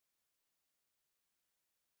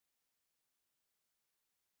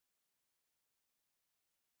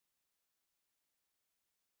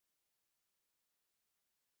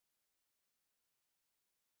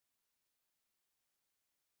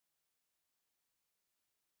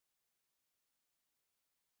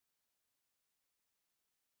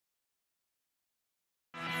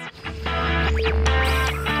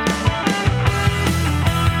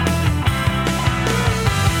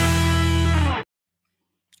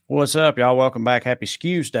What's up, y'all? Welcome back. Happy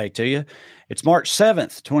Skews Day to you. It's March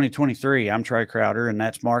 7th, 2023. I'm Trey Crowder, and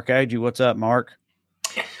that's Mark Agee. What's up, Mark?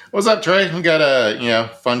 What's up, Trey? We got a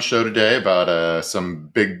fun show today about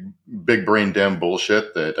some big brain dem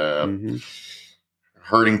bullshit that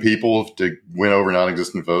hurting people to win over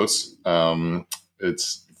non-existent votes. I found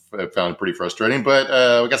it pretty frustrating, but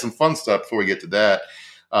we got some fun stuff before we get to that.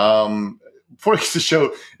 Before we get to the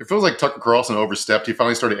show, it feels like Tucker Carlson overstepped. He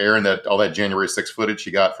finally started airing all that January 6th footage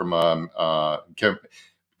he got from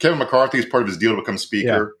Kevin McCarthy as part of his deal to become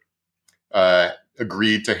speaker. Yeah.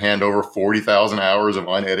 Agreed to hand over 40,000 hours of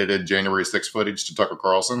unedited January 6th footage to Tucker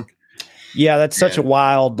Carlson. Yeah, that's such a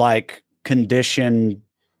wild condition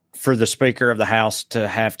for the Speaker of the House to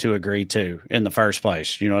have to agree to in the first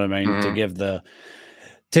place. You know what I mean? Mm-hmm.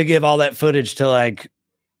 To give all that footage to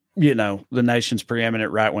the nation's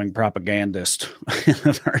preeminent right-wing propagandist.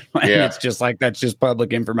 It's just that's just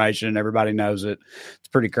public information and everybody knows it. It's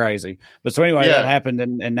pretty crazy. But so anyway, that happened.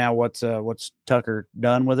 And now what's Tucker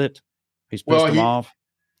done with it? He's pissed him off.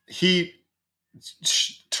 He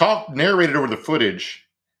narrated over the footage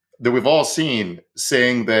that we've all seen,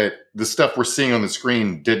 saying that the stuff we're seeing on the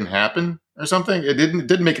screen didn't happen or something. It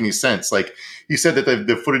didn't make any sense. He said that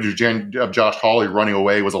the footage of Josh Hawley running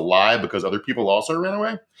away was a lie because other people also ran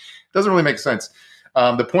away. Doesn't really make sense.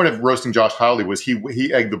 The point of roasting Josh Hawley was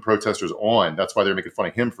he egged the protesters on. That's why they're making fun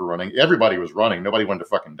of him for running. Everybody was running. Nobody wanted to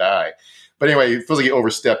fucking die. But anyway, it feels like he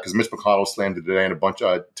overstepped because Mitch McConnell slammed it today, and a bunch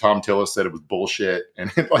of Tom Tillis said it was bullshit.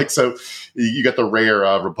 And so you got the rare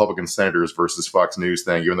Republican senators versus Fox News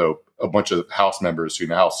thing, even though a bunch of House members tend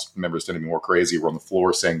to be more crazy, were on the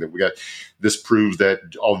floor saying that this proves that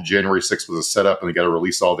all of January 6th was a setup and they got to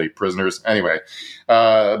release all the prisoners. Anyway,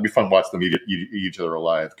 it'd be fun to watch them eat each other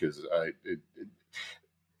alive because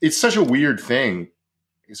it's such a weird thing.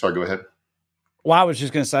 Sorry, go ahead. Well, I was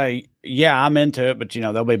just going to say, yeah, I'm into it, but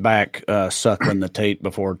they'll be back suckling the teat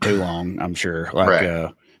before too long. I'm sure.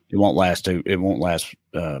 Right. It won't last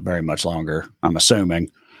very much longer, I'm assuming.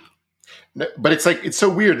 No, but it's so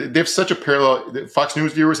weird. They have such a parallel. Fox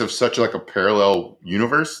News viewers have such a parallel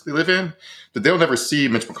universe they live in that they'll never see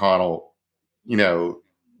Mitch McConnell,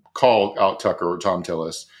 call out Tucker or Tom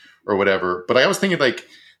Tillis or whatever. But I was thinking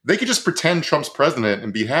they could just pretend Trump's president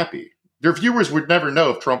and be happy. Their viewers would never know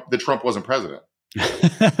if Trump wasn't president.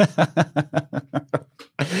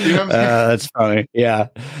 That's funny. Yeah.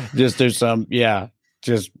 Just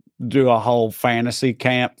do a whole fantasy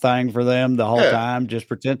camp thing for them the whole time. Just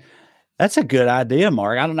pretend. That's a good idea,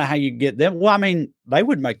 Mark. I don't know how you get them. Well, I mean, they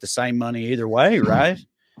would make the same money either way, right?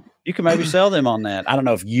 You can maybe sell them on that. I don't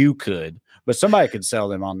know if you could, but somebody could sell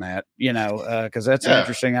them on that, because that's an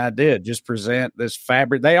interesting idea. Just present this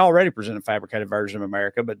fabric. They already present a fabricated version of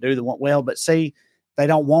America, but do the one well. But see, they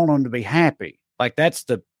don't want them to be happy. That's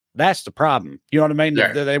the problem. You know what I mean?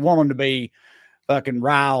 Yeah. They want them to be fucking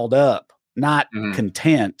riled up, not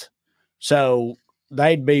content. So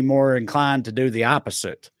they'd be more inclined to do the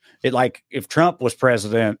opposite. If Trump was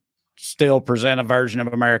president, still present a version of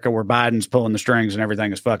America where Biden's pulling the strings and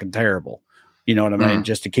everything is fucking terrible. You know what I mean?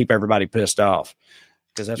 Just to keep everybody pissed off.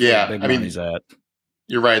 Because that's where the big money's at.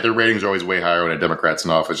 You're right. Their ratings are always way higher when a Democrat's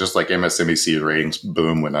in office. Just like MSNBC ratings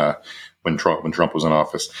boom when Trump was in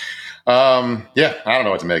office. I don't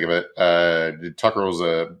know what to make of it. Tucker was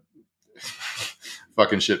a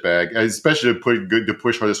fucking shitbag, especially to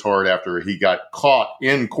push this hard after he got caught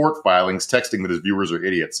in court filings texting that his viewers are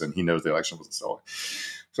idiots and he knows the election wasn't stolen.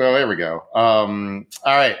 So there we go. All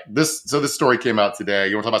right. This story came out today.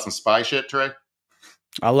 You want to talk about some spy shit, Trey?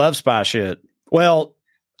 I love spy shit. Well,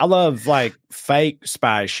 I love fake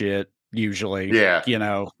spy shit. Usually,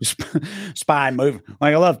 spy movie.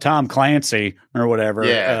 I love Tom Clancy or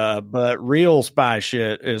whatever. But real spy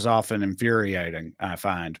shit is often infuriating, I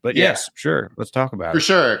find. But yes, sure, let's talk about it. For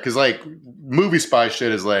sure, because movie spy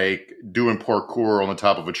shit is doing parkour on the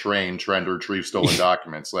top of a train trying to retrieve stolen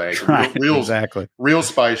documents. Real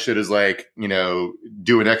spy shit is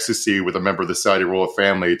doing ecstasy with a member of the Saudi royal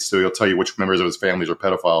family, so he'll tell you which members of his families are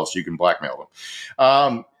pedophiles, so you can blackmail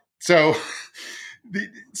them.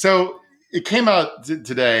 So it came out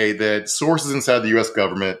today that sources inside the U.S.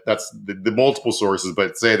 government, that's the multiple sources,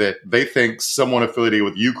 but say that they think someone affiliated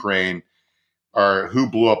with Ukraine are who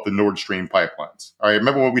blew up the Nord Stream pipelines. All right,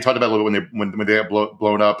 remember what we talked about a little bit when they got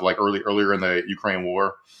blown up earlier in the Ukraine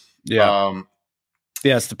war? Yeah.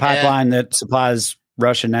 It's the pipeline that supplies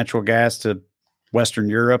Russian natural gas to Western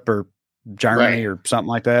Europe or Germany or something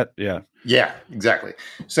like that. Yeah. Yeah, exactly.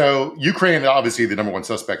 So Ukraine, obviously the number one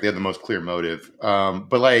suspect, they have the most clear motive.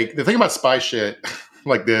 But the thing about spy shit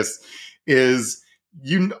like this is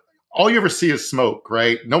all you ever see is smoke,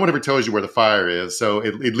 right? No one ever tells you where the fire is. So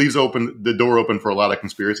it leaves the door open for a lot of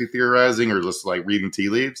conspiracy theorizing or just like reading tea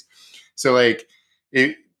leaves. So like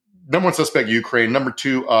number one suspect, Ukraine. Number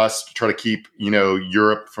two, us to try to keep,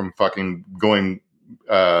 Europe from fucking going,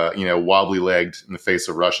 wobbly legged in the face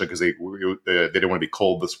of Russia because they don't want to be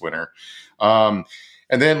cold this winter.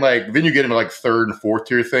 And then then you get into like third and fourth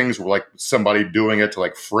tier things where like somebody doing it to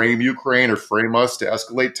like frame Ukraine or frame us to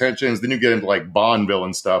escalate tensions. Then you get into like Bond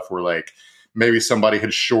villain stuff where like maybe somebody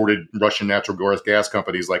had shorted Russian natural gas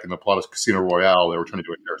companies like in the plot of Casino Royale. They were trying to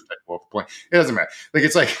do a terrorist attack off the plane. It doesn't matter. Like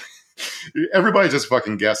it's like everybody's just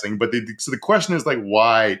fucking guessing. But so the question is like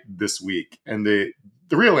why this week? And the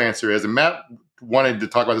real answer is, and Matt wanted to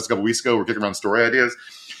talk about this a couple weeks ago. We're kicking around story ideas.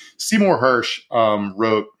 Seymour Hersh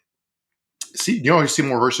wrote. See, you know who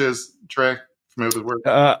Seymour Hersh is, Trey? Familiar with his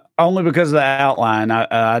work? Only because of the outline.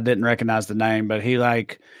 I didn't recognize the name, but he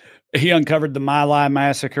uncovered the My Lai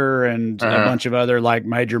massacre and a bunch of other like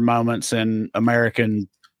major moments in American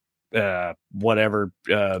military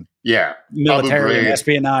and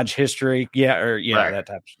espionage history. Right. That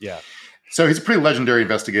type. Yeah. So he's a pretty legendary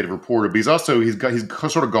investigative reporter, but he's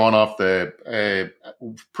sort of gone off the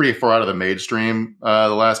pretty far out of the mainstream the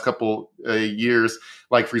last couple years.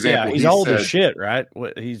 Like for example, he's old as shit, right?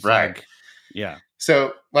 He's right,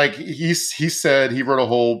 So like he said he wrote a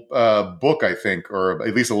whole book, I think, or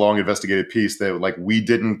at least a long investigative piece that like we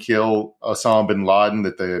didn't kill Osama bin Laden,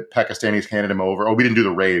 that the Pakistanis handed him over. Oh, we didn't do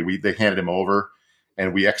the raid. They handed him over,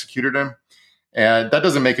 and we executed him. And that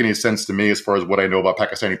doesn't make any sense to me as far as what I know about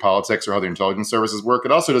Pakistani politics or how the intelligence services work.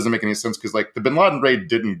 It also doesn't make any sense because like the bin Laden raid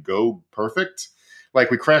didn't go perfect.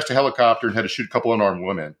 Like we crashed a helicopter and had to shoot a couple unarmed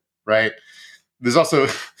women, right? There's also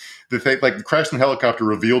the thing, like the crash in the helicopter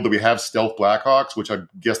revealed that we have stealth Blackhawks, which I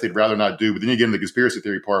guess they'd rather not do. But then you get into the conspiracy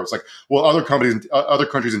theory part. It's like, well, other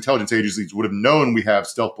countries' intelligence agencies would have known we have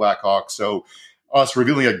stealth Blackhawks. So us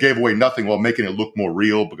revealing it gave away nothing while making it look more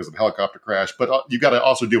real because of the helicopter crash. But you got to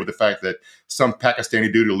also deal with the fact that some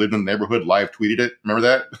Pakistani dude who lived in the neighborhood live tweeted it. Remember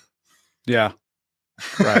that? Yeah.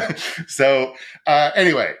 Right. So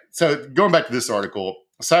anyway, so going back to this article,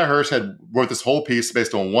 Sy Hersh wrote this whole piece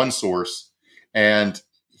based on one source. And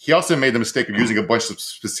he also made the mistake of using a bunch of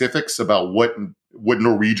specifics about what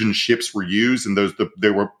Norwegian ships were used, and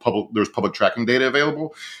there was public tracking data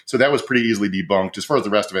available. So that was pretty easily debunked. As far as the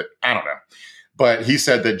rest of it, I don't know. But he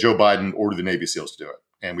said that Joe Biden ordered the Navy SEALs to do it,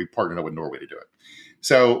 and we partnered up with Norway to do it.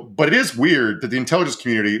 So, but it is weird that the intelligence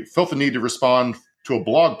community felt the need to respond to a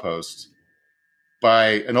blog post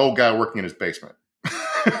by an old guy working in his basement.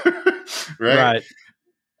 Right?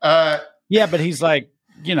 Yeah, but he's like,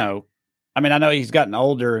 I mean, I know he's gotten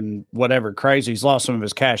older and whatever crazy. He's lost some of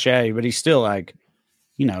his cachet, but he's still like,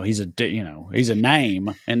 he's a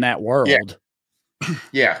name in that world.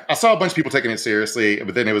 Yeah. I saw a bunch of people taking it seriously,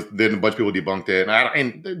 but then a bunch of people debunked it,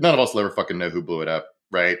 and none of us will ever fucking know who blew it up,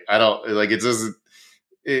 right? I don't like it. Doesn't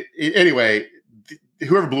anyway.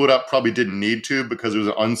 Whoever blew it up probably didn't need to because it was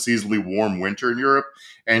an unseasonably warm winter in Europe,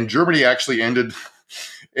 and Germany actually ended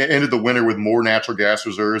the winter with more natural gas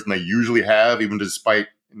reserves than they usually have, even despite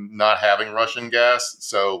not having Russian gas.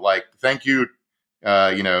 So like, thank you,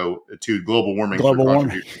 to global warming.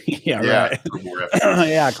 Yeah. Right.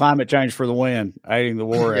 Yeah. Climate change for the win, aiding the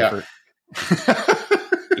war effort.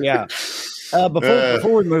 Yeah.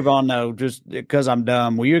 Before we move on though, just because I'm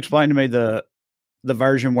dumb, will you explain to me the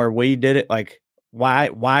version where we did it? Like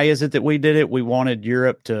why is it that we did it? We wanted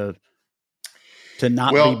Europe to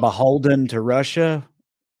not be beholden to Russia.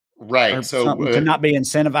 Right. So to not be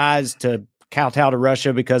incentivized to kowtow to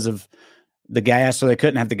Russia because of the gas, so they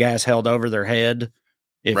couldn't have the gas held over their head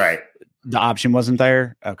if the option wasn't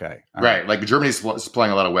there. Okay. Right. Like Germany's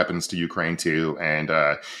supplying a lot of weapons to Ukraine too, and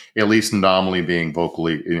at least nominally being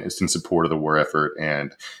vocally in support of the war effort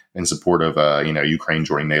and in support of Ukraine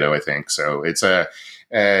joining NATO, I think. So it's we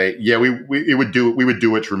would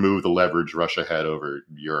do it to remove the leverage Russia had over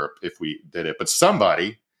Europe if we did it. But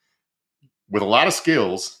somebody with a lot of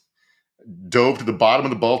skills dove to the bottom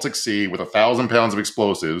of the Baltic Sea with 1,000 pounds of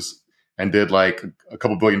explosives and did like a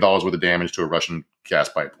couple $2 billion worth of damage to a Russian gas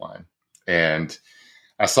pipeline. And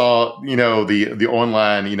I saw, the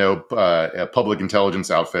online, public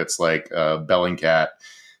intelligence outfits like Bellingcat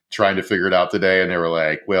trying to figure it out today. And they were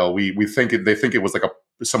like, well, they think it was like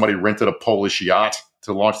somebody rented a Polish yacht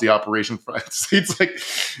to launch the operation. It's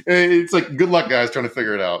like, good luck, guys, trying to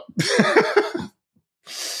figure it out.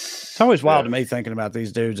 It's always wild to me thinking about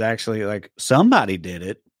these dudes actually, like somebody did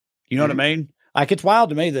it. You know what I mean? Like it's wild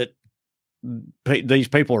to me that these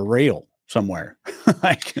people are real somewhere.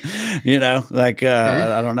 Like,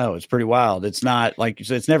 I don't know. It's pretty wild. It's not like,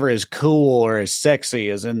 it's never as cool or as sexy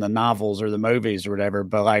as in the novels or the movies or whatever,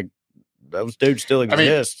 but like those dudes still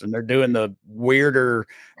exist, and they're doing the weirder,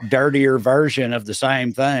 dirtier version of the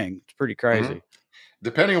same thing. It's pretty crazy.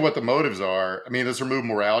 Depending on what the motives are, I mean, let's remove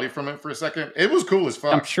morality from it for a second. It was cool as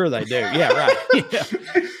fuck. I'm sure they do. Yeah, right. Yeah.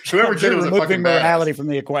 Whoever did it was a fucking morality badass. from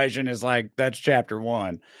the equation is like, that's chapter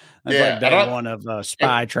 1. That's like day 1 of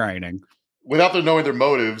spy training. Without them knowing their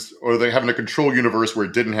motives, or they having a control universe where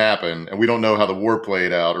it didn't happen, and we don't know how the war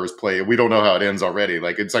played out or is played. We don't know how it ends already.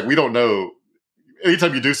 Like, it's like we don't know.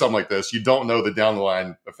 Anytime you do something like this, you don't know the down the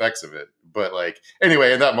line effects of it. But like,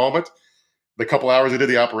 anyway, in that moment, the couple hours they did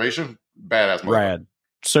the operation, badass moment. Rad.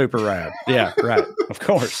 Super rad. Yeah, right. Of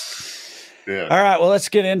course. Yeah. All right. Well, let's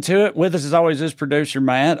get into it. With us, as always, is producer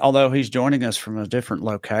Matt, although he's joining us from a different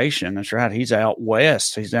location. That's right. He's out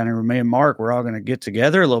west. He's down here with me and Mark. We're all going to get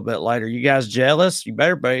together a little bit later. You guys jealous? You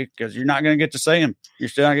better be, because you're not going to get to see him. You're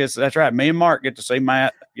still going to get. That's right. Me and Mark get to see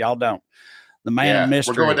Matt. Y'all don't. The man of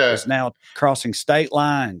mystery is now crossing state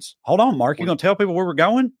lines. Hold on, Mark. You going to tell people where we're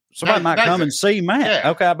going? Somebody might come and see Matt.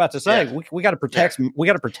 Yeah. Okay, I'm about to say we got to protect. We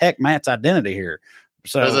got to protect Matt's identity here.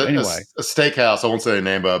 So anyway, a steakhouse. I won't say the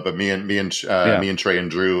name of, but me and Trey and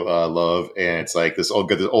Drew love, and it's like this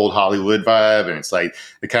old Hollywood vibe, and it's like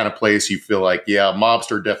the kind of place you feel like, yeah,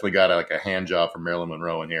 mobster definitely got a hand job from Marilyn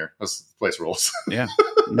Monroe in here. This place rules. Yeah,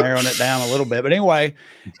 narrowing it down a little bit, but anyway,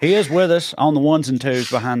 he is with us on the ones and twos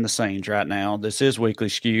behind the scenes right now. This is Weekly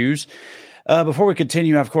Skews. Before we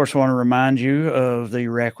continue, I, of course, want to remind you of the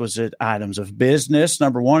requisite items of business.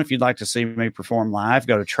 Number one, if you'd like to see me perform live,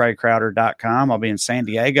 go to TreyCrowder.com. I'll be in San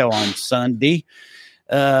Diego on Sunday.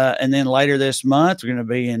 And then later this month, we're going to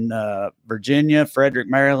be in Virginia, Frederick,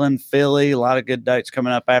 Maryland, Philly. A lot of good dates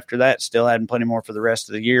coming up after that. Still adding plenty more for the rest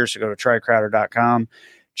of the year. So go to TreyCrowder.com.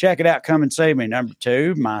 Check it out. Come and see me. Number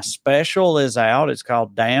two, my special is out. It's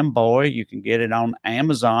called Damn Boy. You can get it on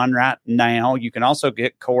Amazon right now. You can also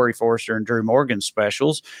get Corey Forster and Drew Morgan's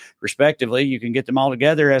specials, respectively. You can get them all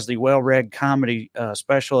together as the Well-Read Comedy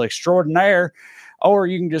Special Extraordinaire, or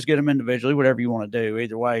you can just get them individually, whatever you want to do.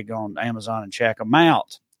 Either way, go on Amazon and check them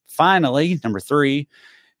out. Finally, number three,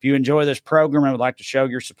 if you enjoy this program and would like to show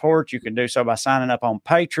your support, you can do so by signing up on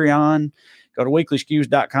Patreon. Go to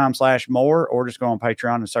weeklyskews.com/more, or just go on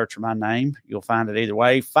Patreon and search for my name. You'll find it either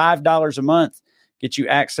way. $5 a month get you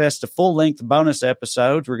access to full-length bonus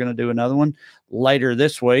episodes. We're going to do another one later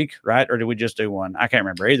this week, right? Or did we just do one? I can't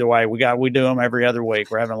remember. Either way, we do them every other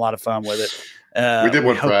week. We're having a lot of fun with it. We did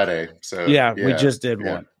one Friday. So yeah, we just did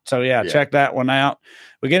one. So check that one out.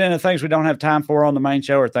 We get into things we don't have time for on the main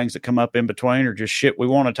show, or things that come up in between, or just shit we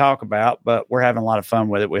want to talk about, but we're having a lot of fun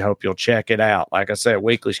with it. We hope you'll check it out. Like I said,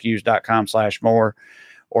 weeklyskews.com/more,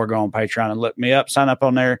 or go on Patreon and look me up, sign up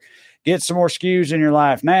on there, get some more skews in your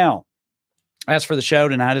life. Now, as for the show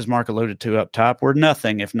tonight, as Mark alluded to up top, we're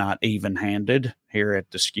nothing if not even-handed here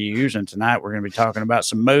at the Skews. And tonight we're going to be talking about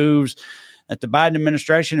some moves that the Biden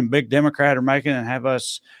administration and Big Democrat are making, and have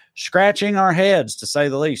us scratching our heads, to say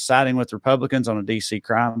the least, siding with Republicans on a D.C.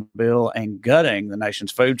 crime bill and gutting the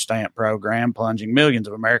nation's food stamp program, plunging millions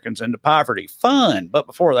of Americans into poverty. Fun. But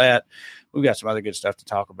before that, we've got some other good stuff to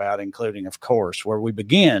talk about, including, of course, where we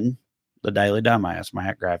begin, the Daily Dumbass.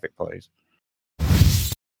 Matt, graphic, please.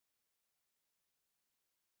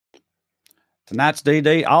 Tonight's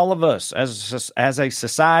DD, all of us as a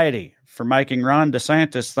society, for making Ron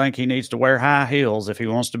DeSantis think he needs to wear high heels if he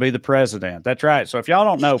wants to be the president. That's right. So if y'all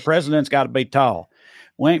don't know, president's got to be tall.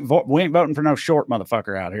 We ain't voting for no short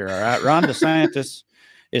motherfucker out here. All right. Ron DeSantis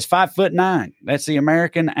is 5'9". That's the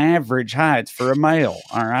American average height for a male.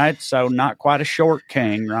 All right. So not quite a short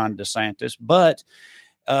king, Ron DeSantis, but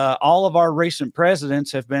all of our recent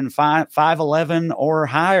presidents have been 5'11" or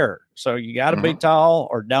higher. So you got to be tall,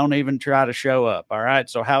 or don't even try to show up. All right.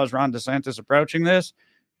 So how is Ron DeSantis approaching this?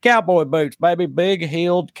 Cowboy boots, baby, big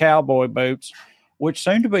heeled cowboy boots, which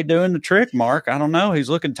seem to be doing the trick, Mark. I don't know. He's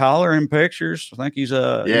looking taller in pictures. I think he's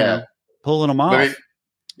pulling them off.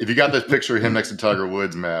 If you got this picture of him next to Tiger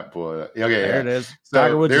Woods, Matt, boy. Okay, there it is. So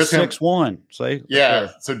Tiger Woods is 6'1". See? Yeah.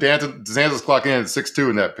 So DeSantis clocking in at 6'2"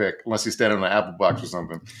 in that pick, unless he's standing on an apple box or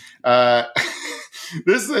something.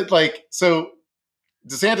 This is like, so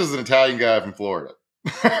DeSantis is an Italian guy from Florida.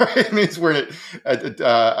 And he's wearing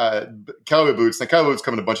cowboy boots. Now, cowboy boots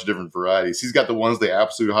come in a bunch of different varieties. He's got the ones, the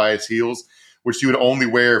absolute highest heels, which you would only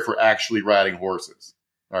wear for actually riding horses.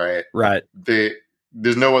 All right. Right.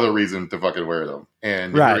 There's no other reason to fucking wear them.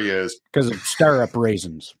 And here he is. Because of stirrup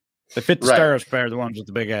reasons. They fit the stirrups better, the ones with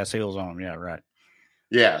the big ass heels on them. Yeah, right.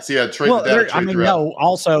 Yeah. So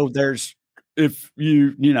also there's, if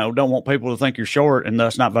you don't want people to think you're short and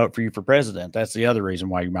thus not vote for you for president, that's the other reason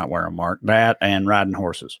why you might wear them, Mark. That and riding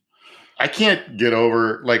horses. I can't get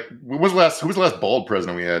over, like, who was the last bald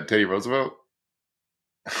president we had? Teddy Roosevelt?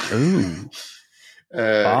 Ooh.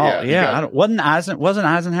 Yeah. Wasn't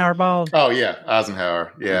Eisenhower bald? Oh yeah,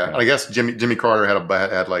 Eisenhower. Yeah, okay. And I guess Jimmy Carter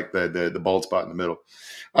had like the bald spot in the middle.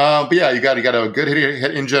 But yeah, you got to have a good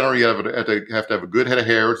head in general. You have to have a good head of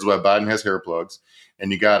hair, which is why Biden has hair plugs,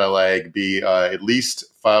 and you got to like be at least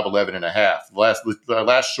 5'11" and a half. The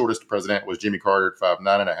last shortest president was Jimmy Carter at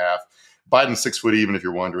 5'9" and a half. Biden's 6 foot even, if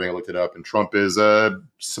you're wondering. I looked it up, and Trump is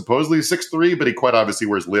supposedly 6'3", but he quite obviously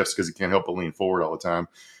wears lifts because he can't help but lean forward all the time,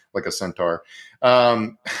 like a centaur.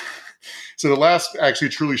 So the last actually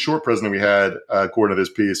truly short president we had, according to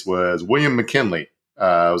this piece, was William McKinley.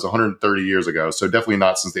 It was 130 years ago. So definitely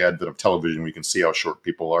not since the advent of television. We can see how short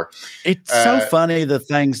people are. It's so funny, the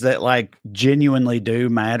things that like genuinely do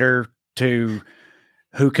matter to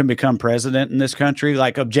who can become president in this country,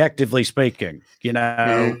 like objectively speaking, you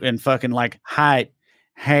know, and fucking like height,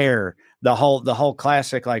 hair, the whole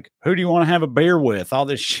classic, like, who do you want to have a beer with? All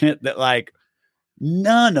this shit that like,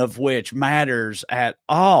 none of which matters at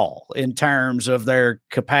all in terms of their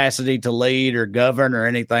capacity to lead or govern or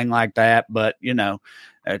anything like that. But, you know,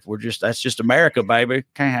 that's just America, baby.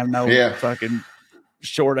 Can't have no fucking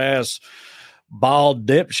short ass bald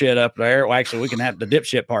dipshit up there. Well, actually, we can have the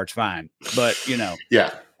dipshit part's fine, but you know.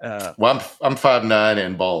 Yeah. Well, I'm 5'9"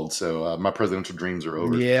 and bald, so my presidential dreams are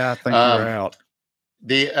over. Yeah, I think you're out.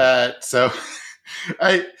 So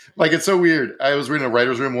it's so weird. I was reading a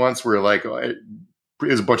writer's room once where like it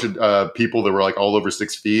was a bunch of people that were like all over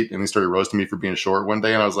 6 feet, and they started roasting me for being short one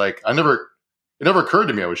day. And I was like, it never occurred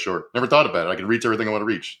to me I was short. Never thought about it. I could reach everything I want to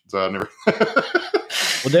reach. So I never.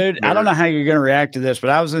 Well, dude, I don't know how you're going to react to this,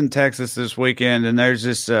 but I was in Texas this weekend, and there's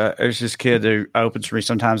this kid who opens for me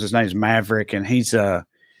sometimes. His name's Maverick, and he's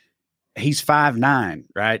 5'9",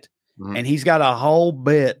 right? Mm-hmm. And he's got a whole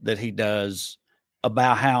bit that he does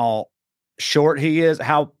about how short he is,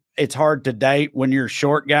 how it's hard to date when you're a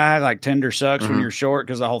short guy. Like Tinder sucks when you're short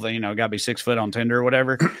because the whole thing, you know, got to be 6 foot on Tinder or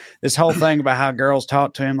whatever. This whole thing about how girls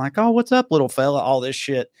talk to him like, oh, what's up, little fella? All this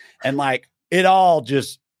shit. And like, it all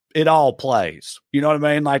plays. You know what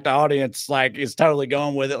I mean? Like the audience like is totally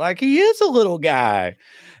going with it. Like he is a little guy.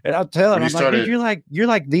 And I'll tell him, you're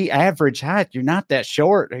like the average height. You're not that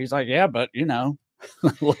short. He's like, yeah, but you know,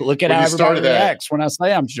 look at how everybody reacts when I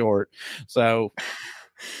say I'm short. So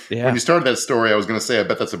yeah. When you started that story, I was going to say, I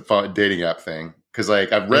bet that's a fun dating app thing. Because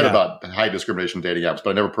like I've read about height discrimination dating apps,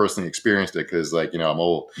 but I never personally experienced it because like, you know, I'm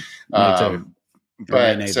old. Me too.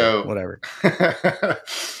 But so whatever.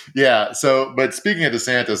 Yeah. So, but speaking of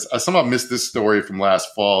DeSantis, I somehow missed this story from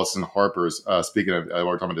last fall. It's in Harper's. Speaking of,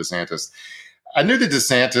 we're talking about DeSantis. I knew that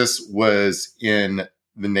DeSantis was in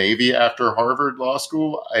the Navy after Harvard Law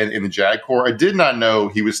School and in the JAG Corps. I did not know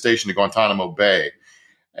he was stationed at Guantanamo Bay.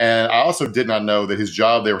 And I also did not know that his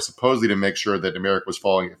job there was supposedly to make sure that America was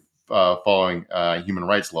following human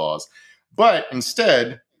rights laws. But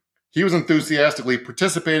instead, he was enthusiastically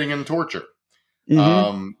participating in torture.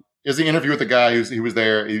 Is the interview with the guy who was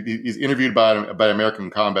there? He's interviewed by an American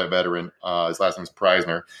combat veteran. His last name is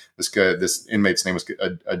Preisner. This inmate's name was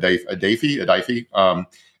Adaifi.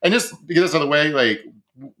 And just to get this out of the way, like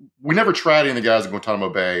we never tried any of the guys in Guantanamo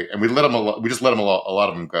Bay, and we just let a lot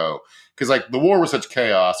of them go because like the war was such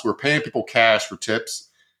chaos. We were paying people cash for tips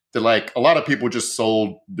that like a lot of people just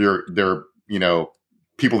sold their you know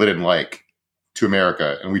people they didn't like to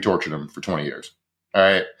America, and we tortured them for 20 years. All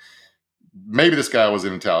right. Maybe this guy was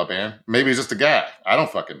in the Taliban. Maybe he's just a guy. I don't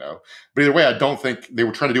fucking know. But either way, I don't think they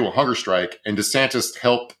were trying to do a hunger strike. And DeSantis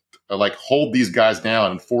helped like hold these guys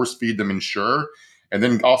down and force feed them Ensure. And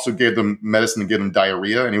then also gave them medicine to give them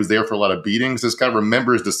diarrhea. And he was there for a lot of beatings. This guy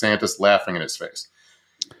remembers DeSantis laughing in his face.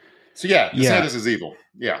 So yeah, DeSantis is evil.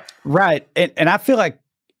 Yeah. Right. And I feel like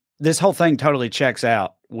this whole thing totally checks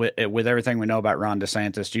out with everything we know about Ron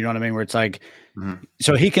DeSantis. Do you know what I mean? Where it's like,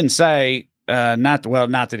 so he can say, not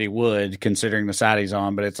that he would, considering the side he's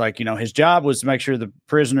on, but it's like, you know, his job was to make sure the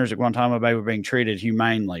prisoners at Guantanamo Bay were being treated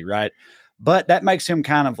humanely, right? But that makes him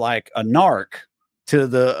kind of like a narc to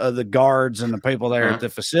the guards and the people there at the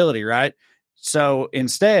facility, right? So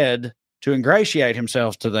instead, to ingratiate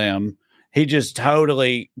himself to them, he just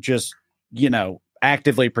totally you know,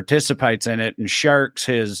 actively participates in it and shirks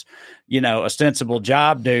his, you know, ostensible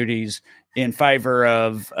job duties in favor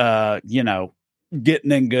of, you know,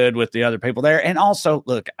 getting in good with the other people there. And also,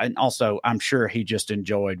 I'm sure he just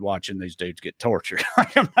enjoyed watching these dudes get tortured.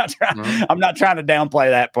 I'm not trying to downplay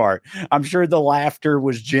that part. I'm sure the laughter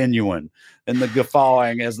was genuine and the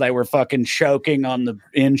guffawing as they were fucking choking on the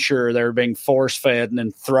Ensure. They were being force fed and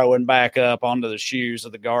then throwing back up onto the shoes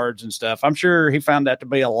of the guards and stuff. I'm sure he found that to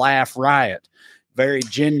be a laugh riot very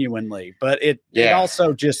genuinely, but it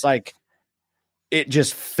also just like, it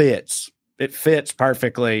just fits. It fits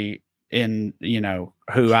perfectly in,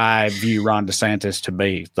 who I view Ron DeSantis to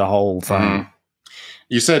be, the whole thing. Mm-hmm.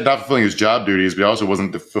 You said not fulfilling his job duties, but he also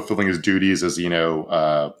wasn't fulfilling his duties as,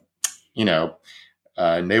 a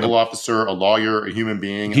naval officer, a lawyer, a human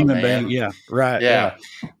being, Yeah. Right. Yeah.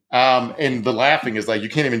 And the laughing is like, you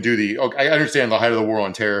can't even do I understand the height of the war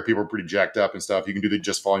on terror. People are pretty jacked up and stuff. You can do the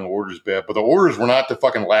just following orders bit, but the orders were not to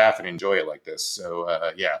fucking laugh and enjoy it like this. So,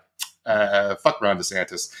 fuck Ron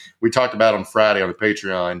DeSantis. We talked about on Friday on the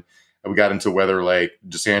Patreon. We got into whether like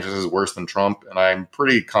DeSantis is worse than Trump. And I'm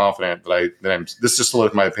pretty confident this just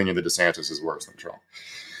solidified my opinion that DeSantis is worse than Trump.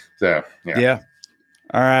 So, yeah. Yeah.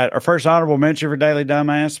 All right. Our first honorable mention for Daily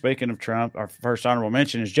Dumbass, speaking of Trump, our first honorable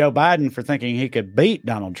mention is Joe Biden for thinking he could beat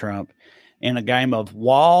Donald Trump in a game of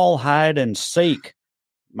wall, hide, and seek.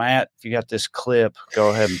 Matt, if you got this clip, go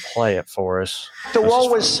ahead and play it for us. The wall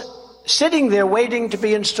was sitting there waiting to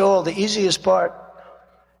be installed, the easiest part.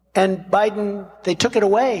 And Biden, they took it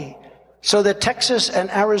away so that Texas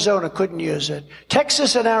and Arizona couldn't use it.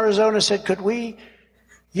 Texas and Arizona said, could we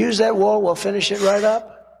use that wall? We'll finish it right up.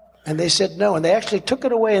 And they said no, and they actually took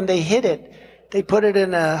it away and they hid it. They put it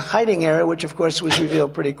in a hiding area, which of course was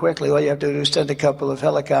revealed pretty quickly. All you have to do is send a couple of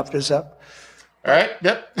helicopters up. All right,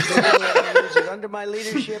 yep. Under my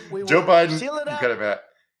leadership, we Joe Biden, seal it up. Kind of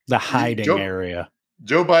the hiding area.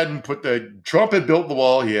 Joe Biden Trump had built the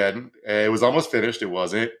wall. He hadn't. It was almost finished. It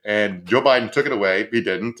wasn't. And Joe Biden took it away. He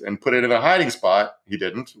didn't. And put it in a hiding spot. He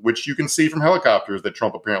didn't, which you can see from helicopters that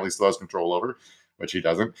Trump apparently still has control over, which he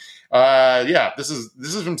doesn't. This is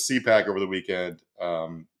from CPAC over the weekend.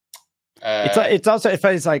 It's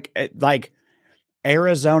like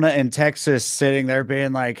Arizona and Texas sitting there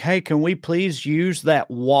being like, hey, can we please use that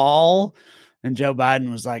wall? And Joe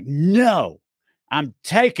Biden was like, no, I'm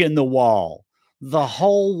taking the wall, the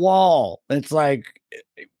whole wall. It's like,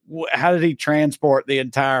 how did he transport the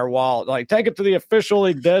entire wall? Like, take it to the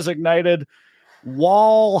officially designated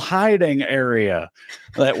wall hiding area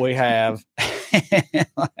that we have.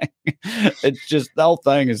 It's just, the whole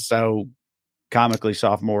thing is so comically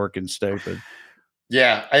sophomoric and stupid.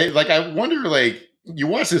 Yeah. I wonder, you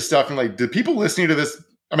watch this stuff and do people listening to this,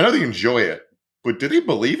 I mean, I know they enjoy it, but do they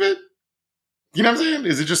believe it? You know what I'm saying?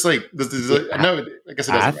 Is it just I know, I guess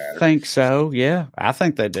it doesn't matter. I think so. Yeah. I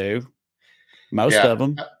think they do. Most of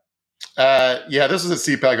them. This was at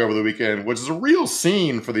CPAC over the weekend, which is a real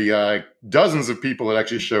scene for the dozens of people that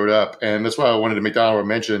actually showed up. And that's why I wanted to make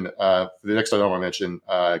the next honorable mention,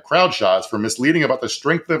 crowd shots for misleading about the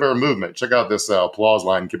strength of our movement. Check out this applause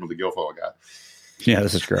line Kimberly Guilfoyle got. Yeah,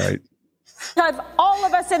 this is great. Because all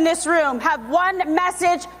of us in this room have one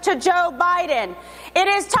message to Joe Biden. It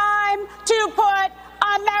is time to put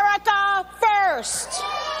America first.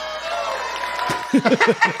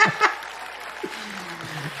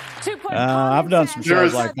 I've done some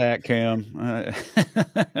shows like that, Kim.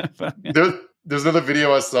 There's another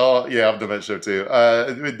video I saw. Yeah, I've done that show too.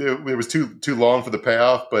 It was too long for the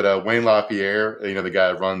payoff, but Wayne LaPierre, the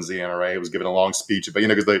guy that runs the NRA, was giving a long speech about,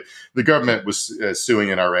 because the government was suing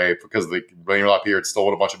NRA because Wayne LaPierre had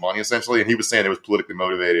stolen a bunch of money essentially, and he was saying it was politically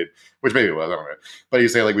motivated, which maybe it was, I don't know. But he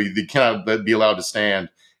was saying we cannot be allowed to stand.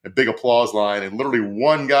 A big applause line, and literally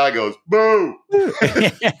one guy goes, "Boo!"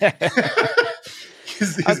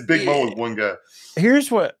 his big moment with one guy. Here's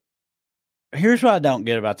what I don't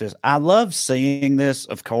get about this. I love seeing this,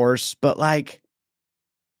 of course, but I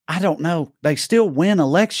don't know. They still win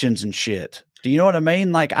elections and shit. Do you know what I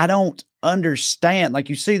mean? I don't understand.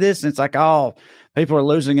 You see this and it's like, oh, people are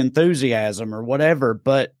losing enthusiasm or whatever,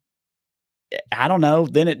 but I don't know.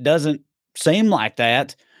 Then it doesn't seem like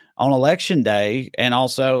that on election day. And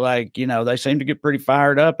also they seem to get pretty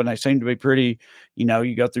fired up, and they seem to be pretty,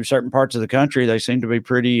 you go through certain parts of the country, they seem to be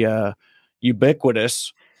pretty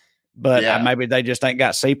ubiquitous, but maybe they just ain't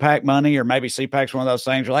got CPAC money, or maybe CPAC's one of those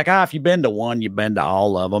things where if you've been to one, you've been to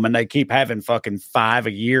all of them, and they keep having fucking 5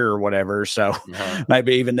 a year or whatever. So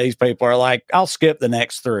maybe even these people are like, I'll skip the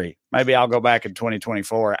next 3. Maybe I'll go back in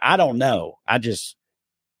 2024. I don't know.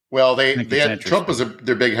 Well, they had Trump was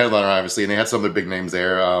their big headliner, obviously, and they had some of the big names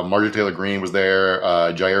there. Marjorie Taylor Greene was there,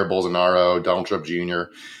 Jair Bolsonaro, Donald Trump Jr.,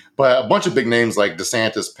 but a bunch of big names like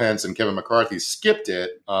DeSantis, Pence, and Kevin McCarthy skipped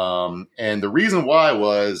it. And the reason why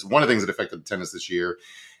was one of the things that affected attendance this year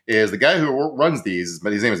is the guy who runs these,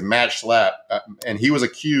 but his name is Matt Schlapp, and he was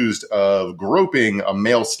accused of groping a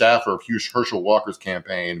male staffer of Herschel Walker's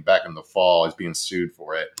campaign back in the fall. He's being sued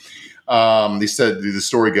for it. They said the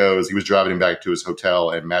story goes he was driving him back to his hotel,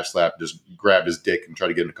 and Matt Schlapp just grabbed his dick and tried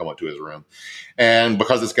to get him to come up to his room. And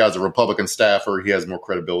because this guy's a Republican staffer, he has more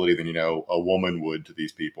credibility than a woman would to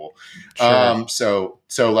these people. Sure.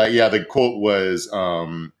 The quote was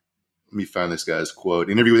let me find this guy's quote.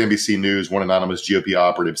 Interview with NBC News, one anonymous GOP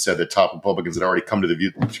operative said that top Republicans had already come to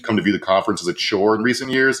view the conference as a chore in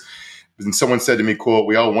recent years. And someone said to me, quote,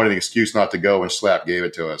 "We all wanted an excuse not to go, and Schlapp gave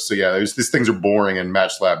it to us." So yeah, these things are boring, and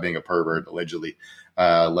Matt Schlapp, being a pervert, allegedly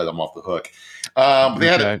let them off the hook. But they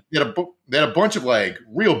had a bunch of like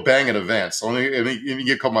real banging events. Let me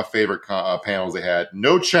get a couple of my favorite panels they had.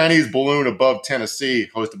 No Chinese balloon above Tennessee,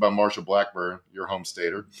 hosted by Marsha Blackburn, your home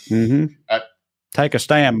stater. Mm-hmm. Take a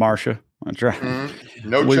stand, Marsha. That's right. Mm-hmm.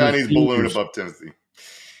 No Chinese balloon above Tennessee.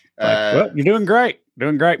 Well, you're doing great.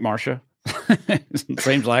 Doing great, Marsha. It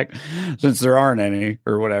seems like, since there aren't any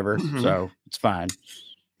or whatever. So it's fine.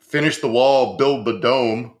 Finish the wall, build the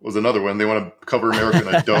dome was another one. They want to cover America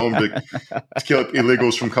in a dome to kill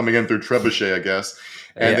illegals from coming in through Trebuchet, I guess.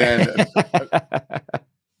 And then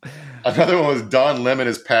another one was Don Lemon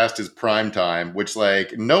has passed his prime time, which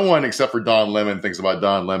like no one except for Don Lemon thinks about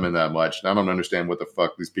Don Lemon that much. And I don't understand what the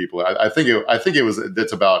fuck these people. I think it was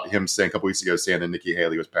that's about him saying a couple weeks ago saying that Nikki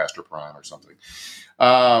Haley was past her prime or something.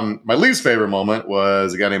 My least favorite moment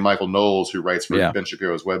was a guy named Michael Knowles, who writes for Ben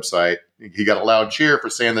Shapiro's website. He got a loud cheer for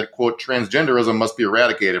saying that, quote, transgenderism must be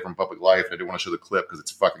eradicated from public life. I didn't want to show the clip because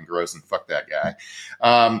it's fucking gross and fuck that guy.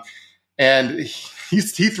 And he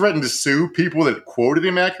threatened to sue people that quoted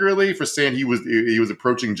him accurately for saying he was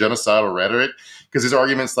approaching genocidal rhetoric, because his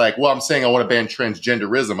argument's like, well, I'm saying I want to ban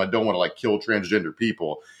transgenderism. I don't want to like kill transgender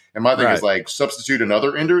people. And my thing is like, substitute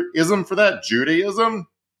another ism for that, Judaism,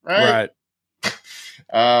 right?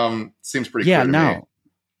 Seems pretty clear to me.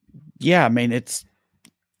 Yeah, I mean, it's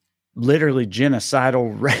literally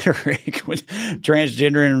genocidal rhetoric.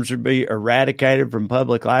 Transgenderism should be eradicated from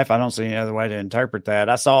public life. I don't see any other way to interpret that.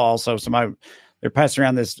 I saw also they're passing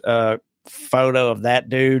around this photo of that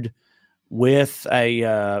dude with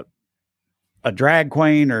a drag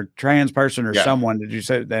queen or trans person or someone. Did you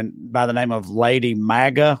say then by the name of Lady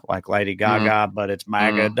MAGA, like Lady Gaga, but it's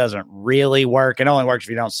MAGA. It doesn't really work. It only works if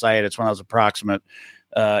you don't say it. It's one of those approximate,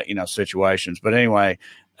 situations. But anyway,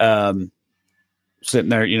 sitting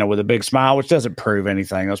there, with a big smile, which doesn't prove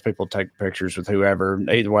anything. Those people take pictures with whoever.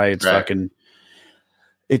 Either way, it's fucking.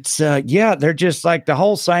 It's they're just like the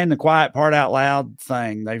whole saying the quiet part out loud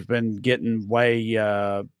thing. They've been getting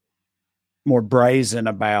way more brazen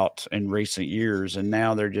about in recent years, and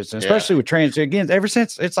now they're just, especially with trans, again, ever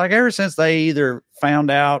since they either found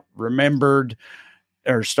out, remembered,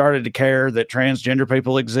 or started to care that transgender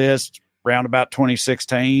people exist around about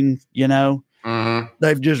 2016,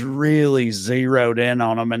 they've just really zeroed in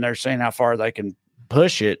on them, and they're seeing how far they can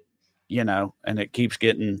push it, and it keeps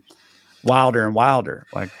getting wilder and wilder,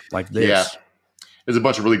 like this. Yeah. There's a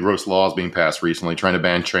bunch of really gross laws being passed recently trying to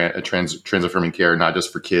ban trans-affirming care, not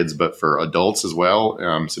just for kids, but for adults as well.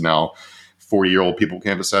 So now 40-year-old people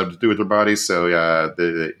can't decide what to do with their bodies. So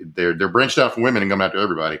they're branched out from women and coming after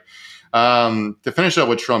everybody. To finish up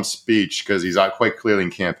with Trump's speech, because he's out quite clearly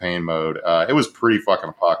in campaign mode, it was pretty fucking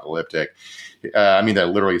apocalyptic.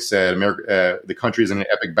 That literally said, America, the country is in an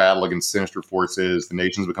epic battle against sinister forces. The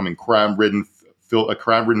nation's becoming a crime-ridden,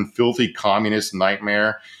 filthy communist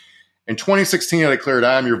nightmare. In 2016, I declared,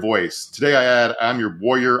 I am your voice. Today I add, I am your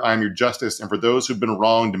warrior, I am your justice, and for those who've been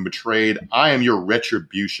wronged and betrayed, I am your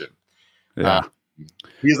retribution. Yeah.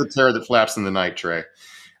 He is the terror that flaps in the night, Trey.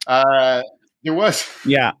 There was...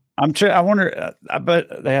 Yeah, I wonder, I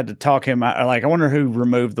bet they had to talk him out. Like, I wonder who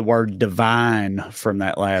removed the word divine from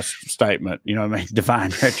that last statement. You know what I mean?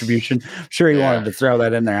 Divine retribution. I'm sure he wanted to throw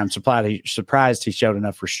that in there. I'm surprised he showed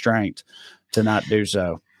enough restraint to not do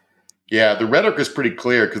so. Yeah, the rhetoric is pretty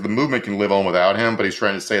clear because the movement can live on without him, but he's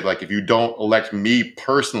trying to say, like, if you don't elect me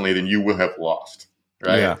personally, then you will have lost,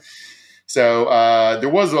 right? Yeah. So there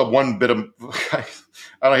was one bit of, I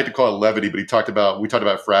don't hate to call it levity, but we talked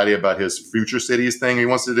about Friday about his future cities thing he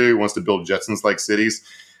wants to do. He wants to build Jetsons-like cities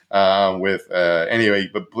anyway,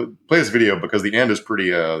 but play this video because the end's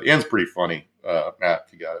pretty funny, Matt,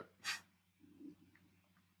 if you got it.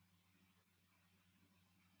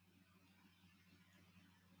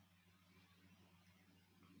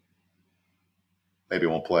 Maybe it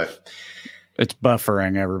won't play. It's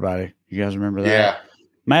buffering, everybody. You guys remember that? Yeah.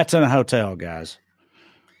 Matt's in a hotel, guys.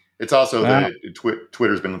 It's also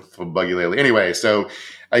Twitter's been buggy lately. Anyway, so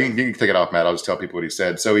you can take it off, Matt. I'll just tell people what he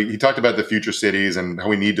said. So he talked about the future cities and how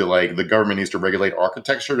we need to, the government needs to regulate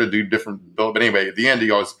architecture to do different build. But anyway, at the end,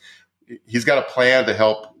 he's got a plan to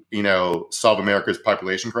help, solve America's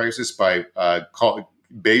population crisis by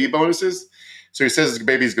baby bonuses. So he says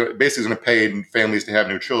baby's basically going to pay families to have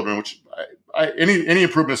new children, which any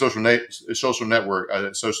improvement in social network,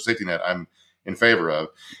 social safety net, I'm in favor of.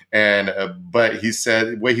 And but he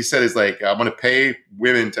said, what he said is I'm going to pay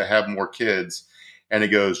women to have more kids, And he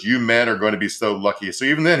goes, you men are going to be so lucky. So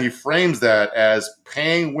even then, he frames that as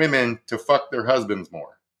paying women to fuck their husbands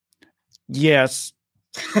more. Yes.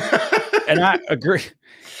 And I agree.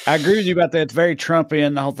 I agree with you about that. It's very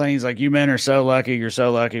Trumpian. The whole thing is like, you men are so lucky. You're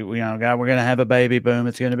so lucky. You know, God, we're going to have a baby. Boom.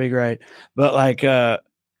 It's going to be great. But like,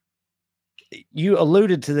 you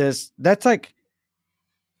alluded to this. That's like,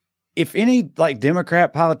 if any like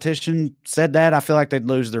Democrat politician said that, I feel like they'd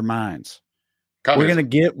lose their minds. Communism.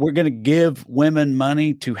 We're gonna give women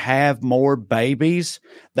money to have more babies.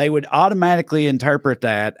 They would automatically interpret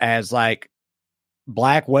that as like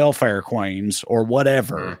black welfare queens or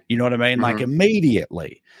whatever. Mm-hmm. You know what I mean? Mm-hmm. Like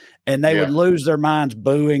immediately. And they would lose their minds,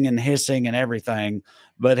 booing and hissing and everything.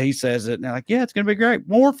 But he says it and they're like, yeah, it's gonna be great.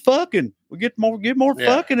 More fucking. We get more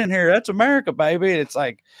fucking in here. That's America, baby. It's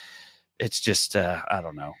like, it's just I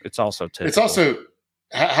don't know. It's also typical. It's also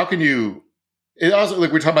how can you? It also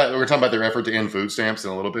like we're talking about their effort to end food stamps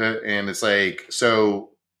in a little bit, and it's like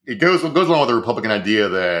so it goes along with the Republican idea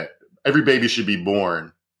that every baby should be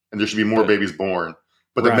born and there should be more babies born,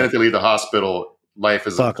 but the minute they leave the hospital, life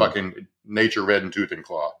is a fucking nature red in tooth and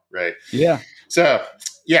claw, right? Yeah. So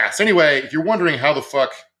anyway, if you're wondering how the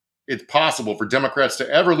fuck it's possible for Democrats to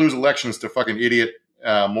ever lose elections to fucking idiot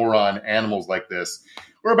moron animals like this,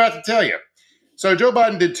 we're about to tell you. So Joe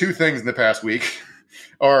Biden did two things in the past week,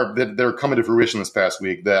 or that they're coming to fruition this past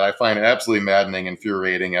week, that I find absolutely maddening,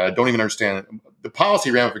 infuriating. And I don't even understand. The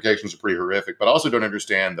policy ramifications are pretty horrific, but I also don't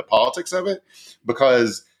understand the politics of it,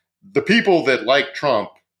 because the people that like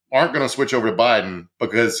Trump aren't going to switch over to Biden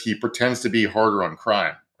because he pretends to be harder on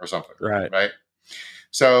crime or something. Right.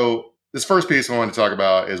 So this first piece I want to talk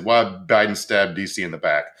about is why Biden stabbed D.C. in the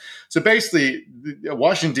back. So basically,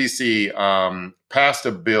 Washington, D.C. Passed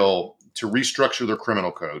a bill to restructure their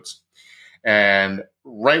criminal codes. And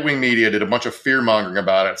right-wing media did a bunch of fear-mongering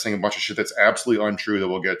about it, saying a bunch of shit that's absolutely untrue that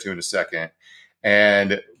we'll get to in a second.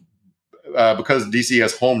 And because D.C.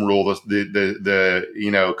 has home rule,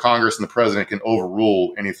 the Congress and the president can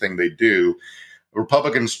overrule anything they do.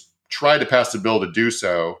 Republicans tried to pass the bill to do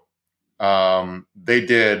so. They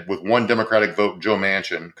did with one Democratic vote, Joe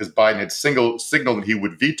Manchin, because Biden had signaled that he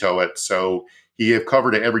would veto it. So he had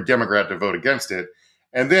covered every Democrat to vote against it.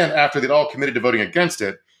 And then after they'd all committed to voting against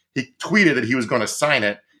it, he tweeted that he was going to sign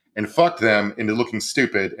it and fuck them into looking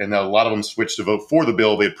stupid. And a lot of them switched to vote for the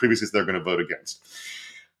bill they had previously said they're going to vote against.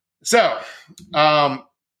 So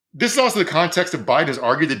this is also the context of Biden has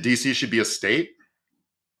argued that D.C. should be a state.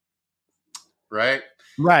 Right.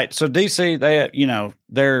 So D.C.,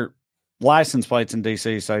 their license plates in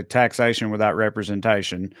D.C. say taxation without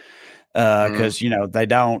representation because, they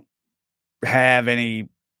don't have any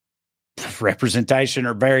representation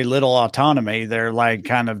or very little autonomy. They're like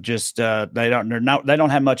kind of just they don't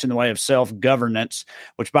have much in the way of self-governance,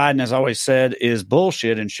 which Biden has always said is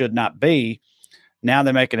bullshit and should not be. Now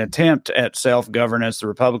they make an attempt at self-governance. The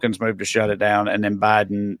Republicans move to shut it down, and then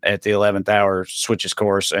Biden at the 11th hour switches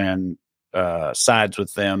course and sides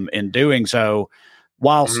with them in doing so,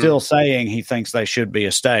 while still saying he thinks they should be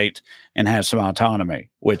a state and have some autonomy,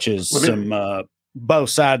 which is both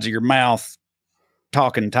sides of your mouth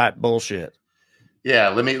talking type bullshit. Yeah,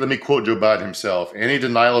 let me quote Joe Biden himself. Any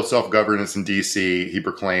denial of self-governance in D.C., he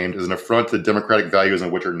proclaimed, is an affront to the democratic values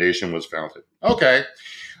on which our nation was founded. Okay.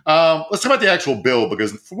 Let's talk about the actual bill,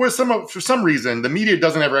 because for some reason, the media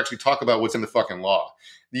doesn't ever actually talk about what's in the fucking law.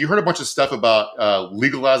 You heard a bunch of stuff about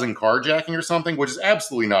legalizing carjacking or something, which is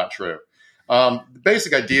absolutely not true. The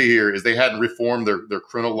basic idea here is they hadn't reformed their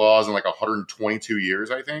criminal laws in like 122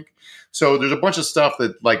 years, I think. So there's a bunch of stuff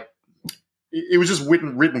that it was just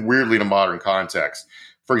written weirdly in a modern context.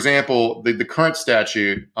 For example, the current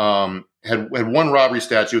statute had one robbery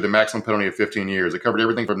statute with a maximum penalty of 15 years. It covered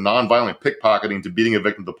everything from nonviolent pickpocketing to beating a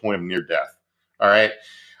victim to the point of near death. All right.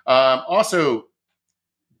 Also,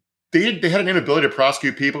 they had an inability to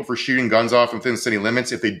prosecute people for shooting guns off within city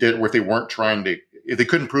limits if they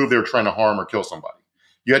couldn't prove they were trying to harm or kill somebody.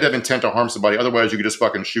 You had to have intent to harm somebody. Otherwise, you could just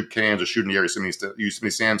fucking shoot cans or shoot in the air, Yosemite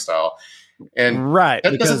Sam style. And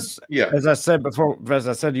because as I said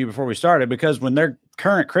to you before we started, because when their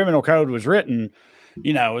current criminal code was written,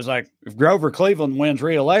 it was like if Grover Cleveland wins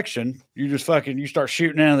re-election, you start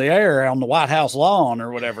shooting into the air on the White House lawn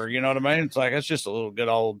or whatever. You know what I mean? It's like, it's just a little good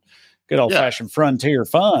old fashioned frontier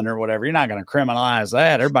fun or whatever. You're not going to criminalize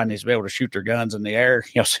that. Everybody needs to be able to shoot their guns in the air,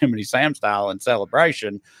 Yosemite Sam style in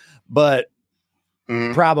celebration, but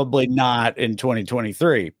probably not in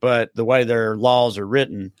 2023. But the way their laws are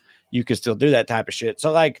written, you can still do that type of shit.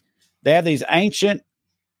 So like they have these ancient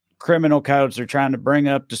criminal codes they're trying to bring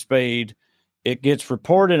up to speed. It gets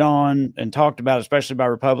reported on and talked about, especially by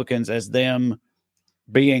Republicans, as them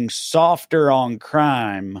being softer on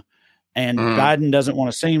crime And Biden doesn't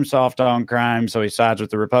want to seem soft on crime, so he sides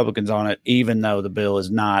with the Republicans on it, even though the bill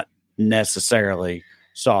is not necessarily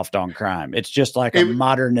soft on crime. It's just like a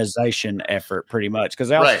modernization effort, pretty much. Because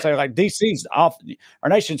they also say, like, DC's off, our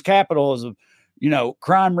nation's capital is a,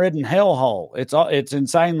 crime-ridden hellhole. It's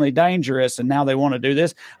insanely dangerous, and now they want to do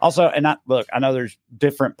this. Also, and I know there's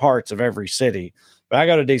different parts of every city, but I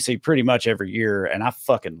go to DC pretty much every year, and I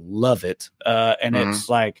fucking love it. And it's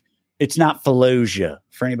like, it's not Fallujah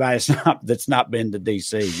for anybody that's not been to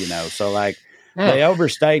DC, So like they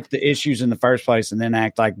overstate the issues in the first place and then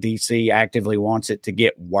act like DC actively wants it to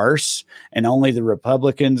get worse, and only the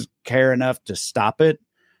Republicans care enough to stop it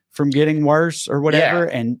from getting worse or whatever.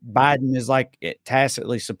 Yeah. And Biden is like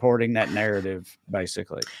tacitly supporting that narrative,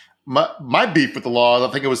 basically. My beef with the law,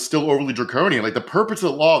 I think it was still overly draconian. Like, the purpose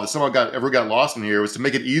of the law that someone ever got lost in here was to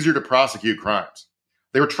make it easier to prosecute crimes.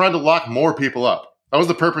 They were trying to lock more people up. That was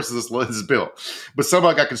the purpose of this bill, but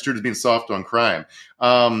somehow got construed as being soft on crime.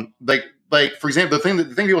 Like for example, the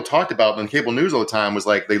thing people talked about on cable news all the time was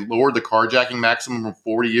like they lowered the carjacking maximum from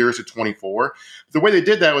 40 years to 24. The way they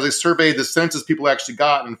did that was they surveyed the sentences people actually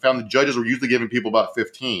got and found the judges were usually giving people about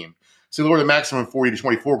 15. So they lowered the maximum from 40 to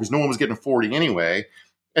 24 because no one was getting 40 anyway.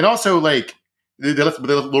 And also, like, they left a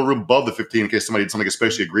little room above the 15 in case somebody did something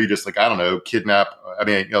especially egregious, like, I don't know,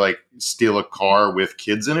 like steal a car with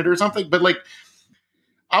kids in it or something. But like,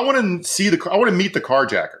 I want to meet the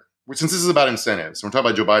carjacker, which, since this is about incentives, we're talking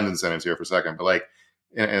about Joe Biden's incentives here for a second, but like,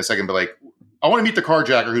 in a second, but like, I want to meet the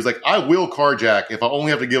carjacker who's like, I will carjack if I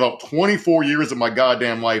only have to give up 24 years of my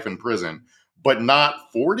goddamn life in prison, but not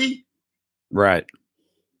 40. Right.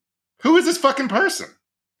 Who is this fucking person?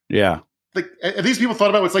 Yeah. Like, have these people thought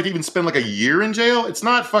about what it's like to even spend like a year in jail? It's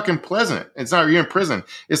not fucking pleasant. It's not, you're in prison.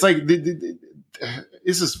 It's like,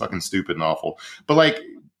 this is fucking stupid and awful. But like,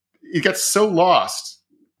 it got so lost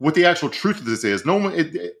what the actual truth of this is. No one,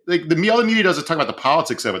 like, all the media does is talk about the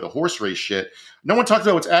politics of it, the horse race shit. No one talks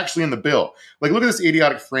about what's actually in the bill. Like, look at this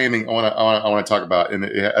idiotic framing. I want to talk about,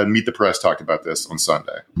 and Meet the Press talked about this on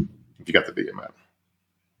Sunday. If you got the video, Matt.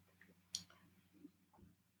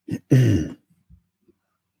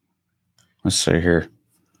 Let's see here.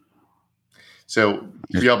 So,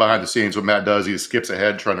 if y'all behind the scenes, what Matt does, he skips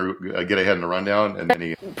ahead, trying to get ahead in the rundown, and then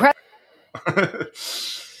he.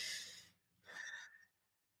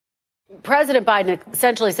 President Biden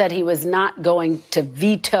essentially said he was not going to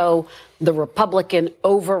veto the Republican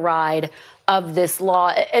override of this law.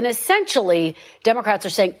 And essentially, Democrats are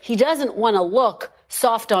saying he doesn't want to look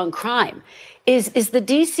soft on crime. Is the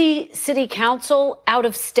D.C. City Council out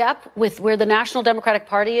of step with where the National Democratic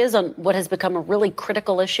Party is on what has become a really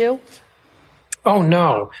critical issue? Oh,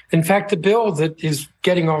 no. In fact, the bill that is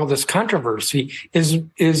getting all this controversy is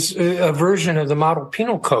a version of the model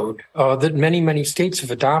penal code that many, many states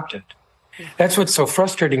have adopted. That's what's so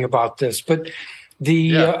frustrating about this. But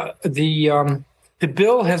the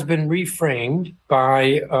bill has been reframed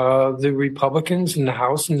by the Republicans in the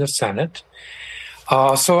House and the Senate.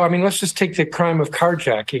 So, I mean, let's just take the crime of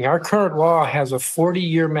carjacking. Our current law has a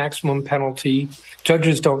 40-year maximum penalty.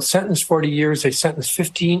 Judges don't sentence 40 years. They sentence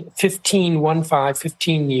 15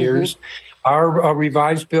 years. Our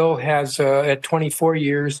revised bill has at 24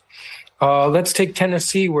 years. Let's take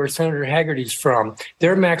Tennessee, where Senator Hagerty's from.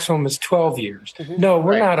 Their maximum is 12 years. No,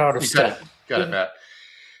 we're not out of step. Got it, Matt.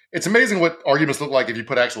 It's amazing what arguments look like if you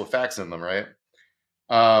put actual facts in them, right?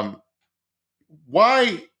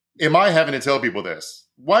 Why am I having to tell people this?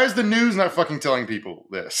 Why is the news not fucking telling people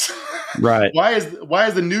this? Right. Why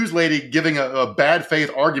is the news lady giving a bad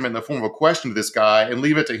faith argument in the form of a question to this guy and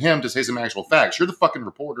leave it to him to say some actual facts? You're the fucking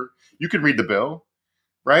reporter. You can read the bill,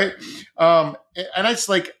 right? And it's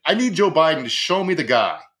like, I need Joe Biden to show me the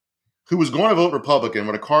guy who was going to vote Republican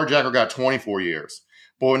when a carjacker got 24 years,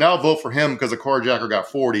 but will now vote for him because a carjacker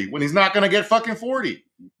got 40 when he's not going to get fucking 40.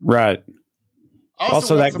 Right.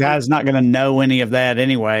 Also, that guy's not going to know any of that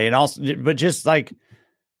anyway. And also, but just like,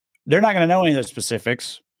 they're not going to know any of the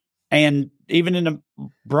specifics. And even in a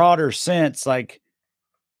broader sense, like,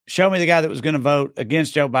 show me the guy that was going to vote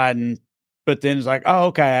against Joe Biden, but then it's like, oh,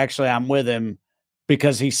 okay, actually, I'm with him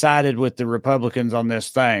because he sided with the Republicans on this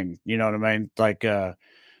thing. You know what I mean? Like, oh,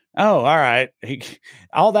 all right.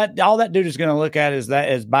 All that dude is going to look at is that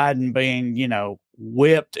as Biden being,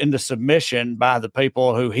 whipped into submission by the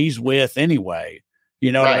people who he's with anyway.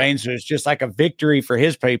 You know what I mean? So it's just like a victory for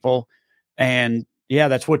his people. And yeah,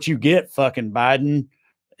 that's what you get, fucking Biden.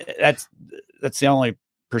 That's the only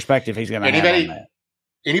perspective he's going to have on that.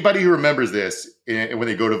 Anybody who remembers this when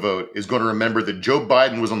they go to vote is going to remember that Joe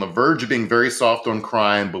Biden was on the verge of being very soft on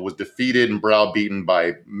crime, but was defeated and browbeaten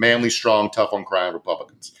by manly, strong, tough on crime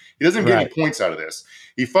Republicans. He doesn't get any points out of this.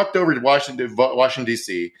 He fucked over Washington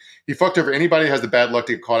D.C. He fucked over anybody that has the bad luck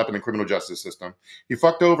to get caught up in the criminal justice system. He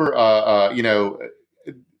fucked over,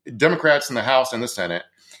 Democrats in the House and the Senate.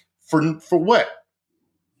 For what?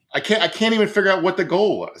 I can't even figure out what the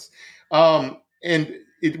goal was.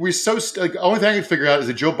 We're so the only thing I can figure out is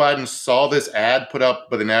that Joe Biden saw this ad put up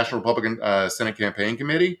by the National Republican Senate Campaign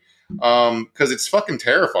Committee, because it's fucking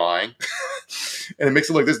terrifying, and it makes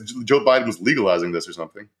it like this Joe Biden was legalizing this or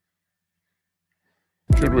something.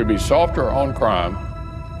 Should we be softer on crime,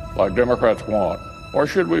 like Democrats want, or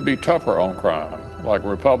should we be tougher on crime, like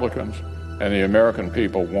Republicans and the American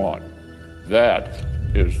people want? That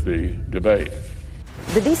is the debate.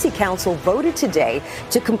 The D.C. Council voted today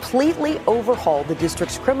to completely overhaul the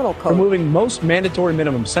district's criminal code, removing most mandatory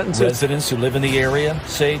minimum sentences. Residents who live in the area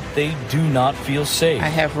say they do not feel safe. I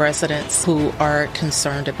have residents who are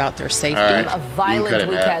concerned about their safety. Right. A violent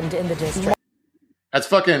weekend in the district. That's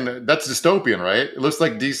dystopian, right? It looks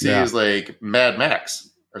like D.C. is like Mad Max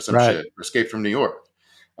or some shit, or Escape from New York.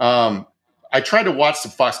 I tried to watch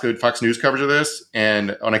some Fox News coverage of this,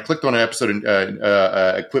 and when I clicked on an episode,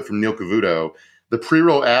 a clip from Neil Cavuto, the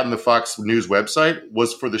pre-roll ad on the Fox News website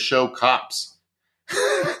was for the show Cops,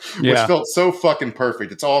 which felt so fucking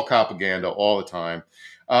perfect. It's all propaganda all the time.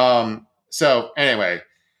 So anyway,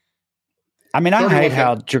 I mean, I hate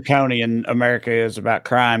how draconian America is about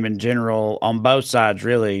crime in general on both sides,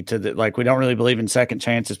 really. We don't really believe in second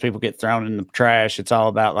chances. People get thrown in the trash. It's all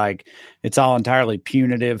about it's all entirely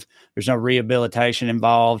punitive. There's no rehabilitation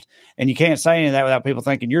involved. And you can't say any of that without people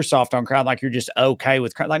thinking you're soft on crime, like you're just okay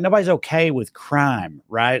with crime. Like nobody's okay with crime,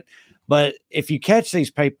 right? But if you catch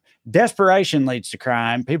these people, desperation leads to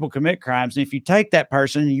crime. People commit crimes. And if you take that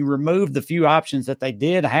person and you remove the few options that they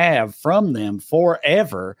did have from them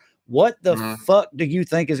forever, what the fuck do you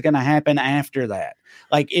think is going to happen after that?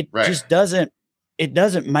 Just doesn't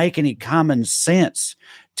make any common sense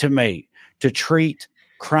to me to treat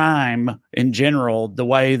crime in general the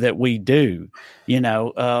way that we do. We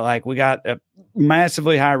got a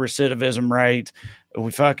massively high recidivism rate.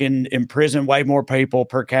 We fucking imprison way more people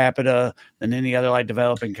per capita than any other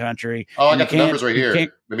developing country. Oh, I got the numbers right here.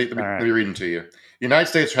 Let me read them to you. The United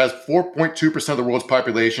States has 4.2% of the world's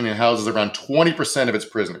population and houses around 20% of its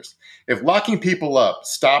prisoners. If locking people up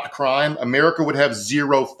stopped crime, America would have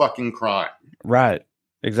zero fucking crime. Right.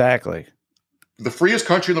 Exactly. The freest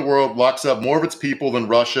country in the world locks up more of its people than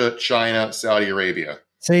Russia, China, Saudi Arabia.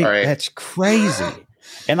 See, that's crazy.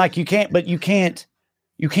 And you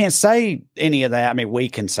can't say any of that. I mean, we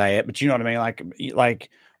can say it, but you know what I mean? Like,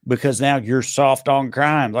 because now you're soft on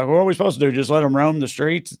crime. Like, what are we supposed to do? Just let them roam the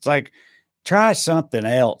streets? It's like, try something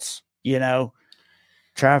else,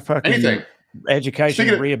 try fucking anything. Education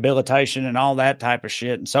and rehabilitation and all that type of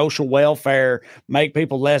shit, and social welfare, make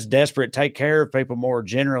people less desperate, take care of people more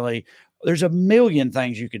generally. There's a million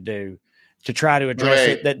things you could do to try to address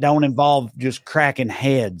it that don't involve just cracking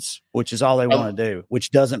heads, which is all they want to do,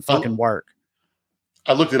 which doesn't fucking work.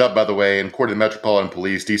 I looked it up, by the way, and according to the Metropolitan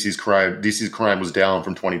Police, DC's crime was down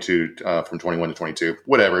from 21 to 22.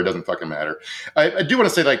 Whatever, it doesn't fucking matter. I do want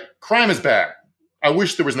to say, crime is bad. I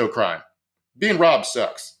wish there was no crime. Being robbed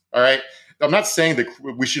sucks, all right? I'm not saying that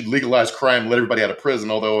we should legalize crime and let everybody out of prison,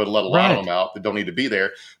 although it'll let a lot of them out that don't need to be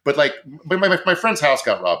there. But my friend's house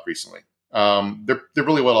got robbed recently. They're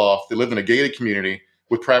really well off. They lived in a gated community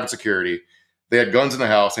with private security. They had guns in the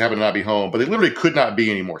house. They happened to not be home, but they literally could not be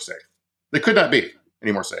any more safe. They could not be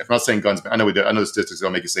any more safe. I'm not saying guns. I know the statistics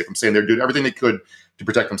don't make you safe. I'm saying they're doing everything they could to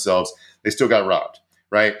protect themselves. They still got robbed,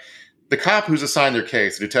 right? The cop who's assigned their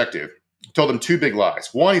case, the detective, told them two big lies.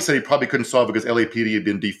 One, he said he probably couldn't solve it because LAPD had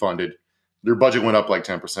been defunded. Their budget went up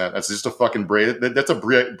 10%. That's just a fucking that's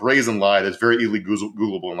a brazen lie that's very easily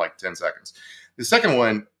Googleable in 10 seconds. The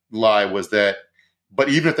second lie was that, but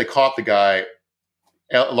even if they caught the guy,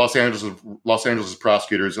 Los Angeles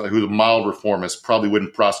prosecutors, who's a mild reformist, probably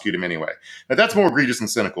wouldn't prosecute him anyway. Now that's more egregious and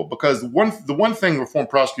cynical, because the one thing reform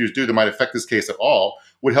prosecutors do that might affect this case at all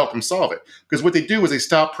would help them solve it. Because what they do is they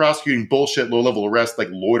stop prosecuting bullshit low-level arrests like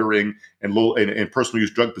loitering and personal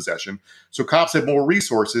use drug possession. So cops have more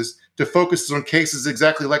resources to focus on cases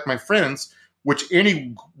exactly like my friend's, which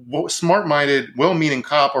any smart-minded, well-meaning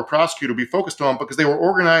cop or prosecutor would be focused on, because they were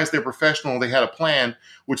organized, they're professional, they had a plan,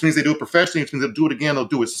 which means they do it professionally, which means they'll do it again, they'll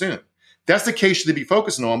do it soon. That's the case should they be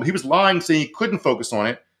focusing on, but he was lying, saying he couldn't focus on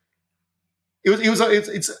it.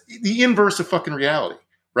 It's the inverse of fucking reality,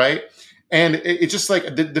 right? And it's just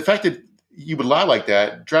the fact that you would lie like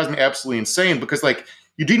that drives me absolutely insane, because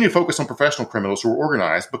you do need to focus on professional criminals who are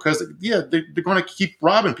organized, because they're going to keep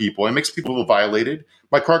robbing people. It makes people feel violated.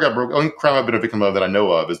 My car got broken. The only crime I've been a victim of that I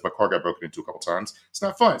know of is my car got broken into a couple times. It's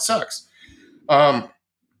not fun. It sucks.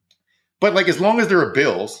 But like, as long as there are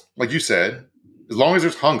bills, like you said, as long as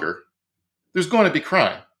there's hunger, there's going to be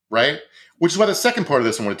crime, right? Which is why the second part of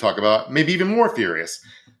this I want to talk about, maybe even more furious.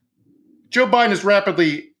 Joe Biden is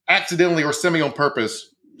rapidly, accidentally or semi on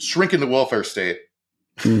purpose, shrinking the welfare state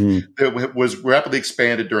that was rapidly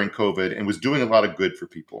expanded during COVID and was doing a lot of good for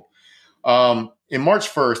people. In March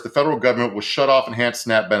 1st, the federal government will shut off enhanced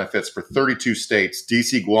SNAP benefits for 32 states,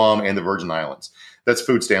 DC, Guam, and the Virgin Islands. That's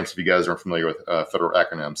food stamps, if you guys aren't familiar with federal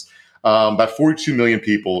acronyms. About 42 million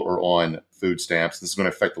people are on food stamps. This is going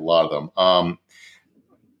to affect a lot of them.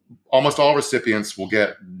 Almost all recipients will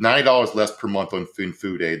get $90 less per month on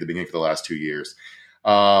food aid at the beginning for the last 2 years.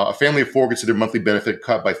 A family of four gets their monthly benefit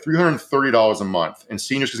cut by $330 a month, and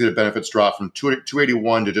seniors get their benefits drop from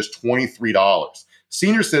 $281 to just $23.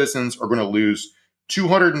 Senior citizens are going to lose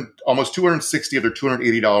almost $260 of their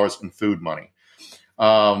 $280 in food money.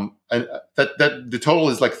 And that the total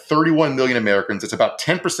is like 31 million Americans. It's about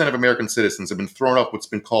 10% of American citizens have been thrown off what's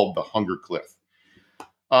been called the hunger cliff.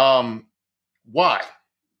 Why?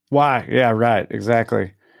 Why? Yeah, right.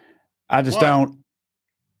 Exactly. I just don't.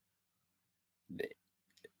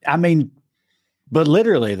 I mean, but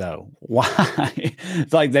literally though, why?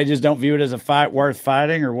 It's like they just don't view it as a fight worth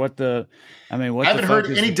fighting, or what the? I mean, what the fuck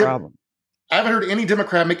is the problem? I haven't heard any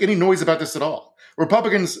Democrat make any noise about this at all.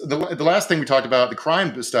 Republicans, the last thing we talked about, the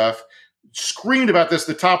crime stuff, screamed about this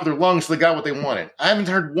at the top of their lungs so they got what they wanted. I haven't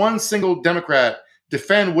heard one single Democrat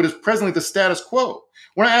defend what is presently the status quo.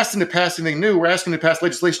 We're not asking to pass anything new. We're asking to pass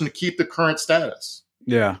legislation to keep the current status.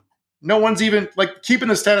 Yeah. No one's even, like, keeping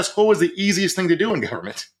the status quo is the easiest thing to do in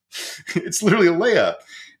government. It's literally a layup.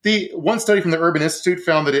 The one study from the Urban Institute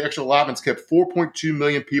found that the extra allotments kept 4.2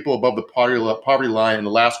 million people above the poverty line in the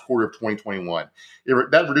last quarter of 2021.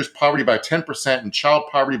 That reduced poverty by 10% and child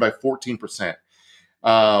poverty by 14%.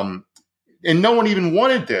 And no one even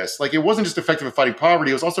wanted this. Like, it wasn't just effective at fighting poverty.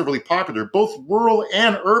 It was also really popular. Both rural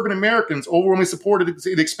and urban Americans overwhelmingly supported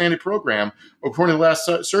the expanded program, according to the last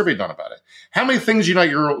survey done about it. How many things unite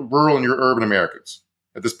your rural and your urban Americans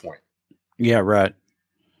at this point? Yeah, right.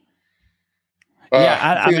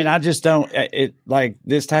 I mean, I just don't. It like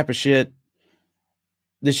this type of shit.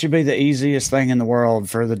 This should be the easiest thing in the world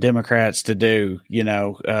for the Democrats to do. You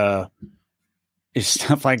know, it's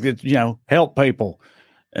stuff like that. You know, help people,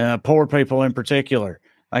 poor people in particular.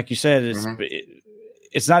 Like you said,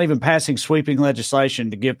 it's not even passing sweeping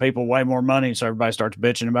legislation to give people way more money, so everybody starts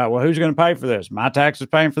bitching about, well, who's going to pay for this? My taxes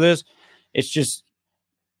paying for this? It's just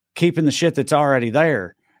keeping the shit that's already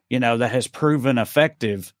there. You know, that has proven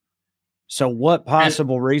effective. So what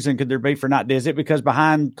possible reason could there be for not? Is it because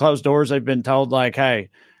behind closed doors they've been told, like, hey,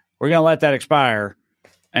 we're going to let that expire,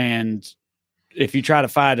 and if you try to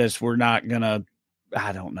fight us, we're not going to,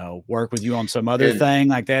 I don't know, work with you on some other thing?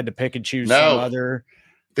 Like, they had to pick and choose some other.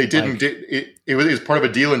 They didn't. It was part of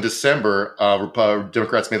a deal in December.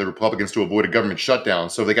 Democrats made the Republicans to avoid a government shutdown,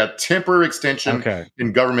 so they got temporary extension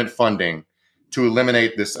in government funding to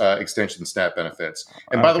eliminate this extension SNAP benefits.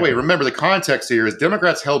 And by the way, remember the context here is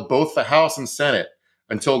Democrats held both the House and Senate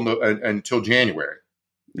until January.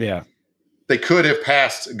 Yeah. They could have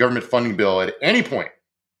passed a government funding bill at any point,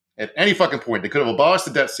 at any fucking point. They could have abolished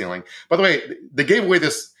the debt ceiling. By the way, they gave away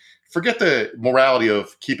this, forget the morality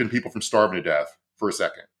of keeping people from starving to death for a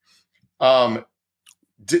second.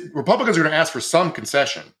 Republicans are going to ask for some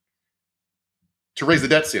concession to raise the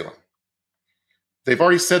debt ceiling. They've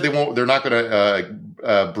already said they're not going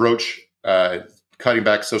to broach cutting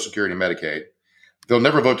back Social Security and Medicaid. They'll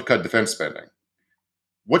never vote to cut defense spending.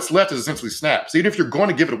 What's left is essentially SNAP. So even if you're going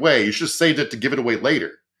to give it away, you should have saved it to give it away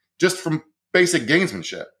later, just from basic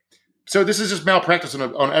gamesmanship. So this is just malpractice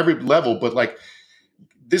on every level. But like,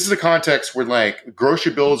 this is a context where like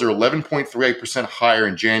grocery bills are 11.38% higher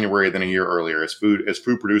in January than a year earlier as food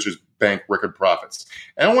producers bank record profits.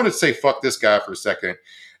 And I want to say fuck this guy for a second.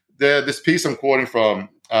 This piece I'm quoting from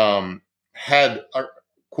had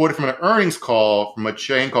quoted from an earnings call from a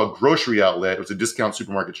chain called Grocery Outlet. It was a discount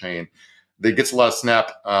supermarket chain that gets a lot of SNAP.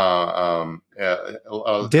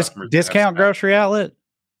 Discount Grocery Outlet?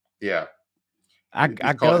 Yeah. I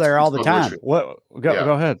go there all the time. Go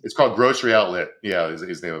ahead. It's called Grocery Outlet. Yeah, is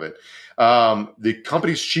the name of it. The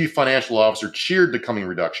company's chief financial officer cheered the coming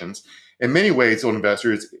reductions. In many ways, on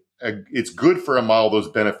investors, it's good for a while those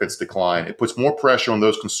benefits decline. It puts more pressure on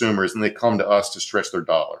those consumers, and they come to us to stretch their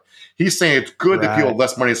dollar. He's saying it's good that people have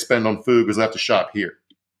less money to spend on food because they have to shop here.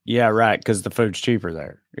 Yeah, right, because the food's cheaper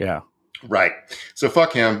there. Yeah. Right. So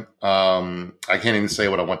fuck him. I can't even say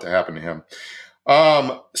what I want to happen to him.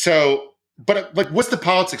 But like, what's the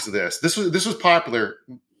politics of this? This was popular.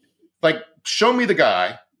 Like, show me the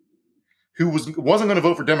guy who wasn't going to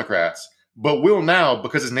vote for Democrats, but will now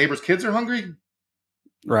because his neighbor's kids are hungry.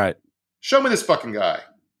 Right. Show me this fucking guy,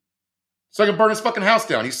 so I can burn his fucking house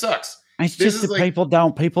down. He sucks. It's just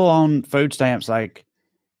that people on food stamps, like,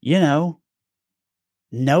 you know,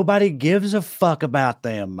 nobody gives a fuck about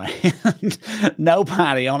them, man.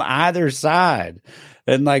 Nobody on either side.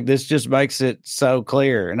 And like, this just makes it so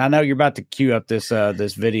clear. And I know you're about to cue up this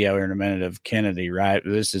video here in a minute of Kennedy, right?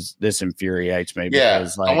 This infuriates me. Yeah.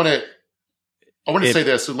 Because, like, I want to say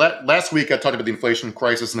this. So last week I talked about the inflation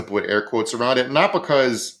crisis and I put air quotes around it, not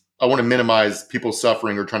because I want to minimize people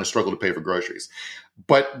suffering or trying to struggle to pay for groceries,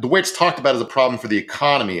 but the way it's talked about as a problem for the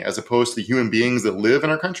economy as opposed to the human beings that live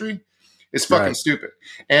in our country is fucking stupid.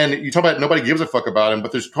 And you talk about nobody gives a fuck about them,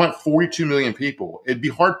 but there's 42 million people. It'd be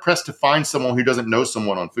hard pressed to find someone who doesn't know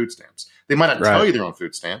someone on food stamps. They might not tell you they're on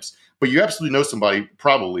food stamps, but you absolutely know somebody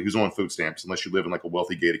probably who's on food stamps unless you live in like a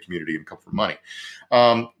wealthy gated community and come for money.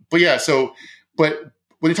 But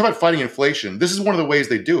when you talk about fighting inflation, this is one of the ways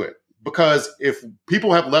they do it. Because if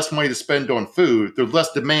people have less money to spend on food, there's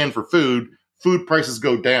less demand for food prices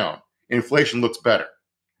go down, inflation looks better.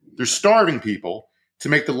 They're starving people to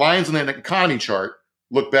make the lines on the economy chart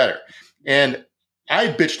look better. And I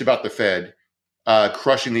bitched about the Fed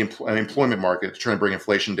crushing the employment market to try and bring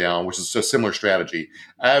inflation down, which is a similar strategy.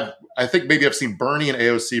 I think maybe I've seen Bernie and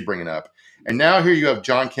AOC bring it up. And now here you have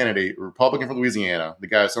John Kennedy, a Republican from Louisiana, the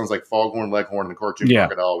guy who sounds like Foghorn Leghorn in the cartoon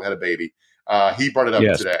crocodile who had a baby. He brought it up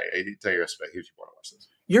today. He tell you yesterday. Here's you want to watch this.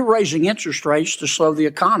 You're raising interest rates to slow the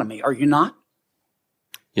economy, are you not?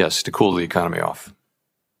 Yes, to cool the economy off.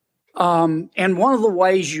 And one of the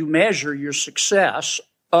ways you measure your success,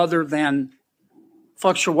 other than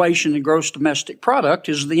fluctuation in gross domestic product,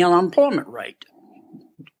 is the unemployment rate.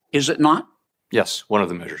 Is it not? Yes, one of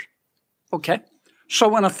the measures. Okay.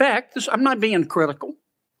 So in effect, I'm not being critical.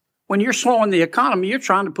 When you're slowing the economy, you're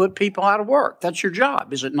trying to put people out of work. That's your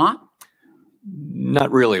job, is it not?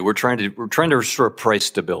 Not really. We're trying to restore price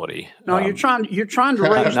stability. No, you're trying to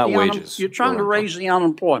raise not wages. You're trying to raise the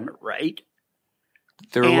unemployment rate.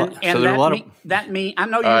 I know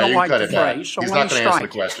you don't like the phrase. So he's not going to answer the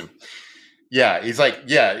question. Yeah, he's like,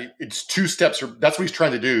 it's two steps. That's what he's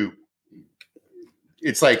trying to do.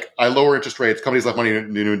 It's like I lower interest rates. Companies have money to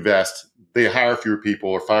invest. They hire fewer people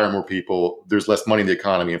or fire more people. There's less money in the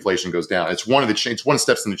economy. Inflation goes down. It's one of the it's one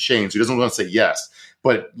steps in the chain. So he doesn't want to say yes,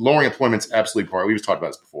 but lowering employment's absolutely part. We've talked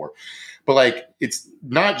about this before, but like it's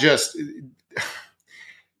not just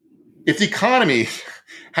if the economy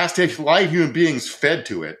has to have live human beings fed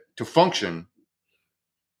to it to function.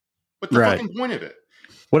 What's the fucking point of it?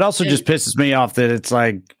 What also just pisses me off that it's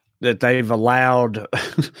like that they've allowed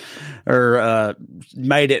or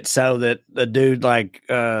made it so that a dude like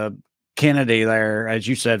Kennedy there, as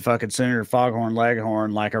you said, fucking Senator Foghorn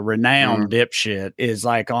Leghorn, like a renowned dipshit, is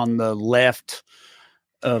like on the left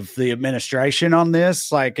of the administration on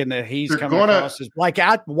this. Like, and he's coming across as like,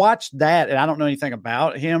 I watched that and I don't know anything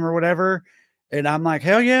about him or whatever. And I'm like,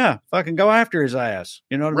 hell yeah, fucking go after his ass.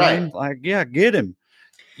 You know what I mean? Like, yeah, get him.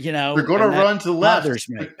 You know, they're going to run to the left.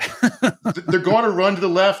 They're going to run to the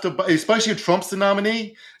left, especially if Trump's the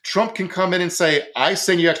nominee. Trump can come in and say, I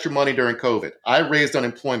sent you extra money during COVID. I raised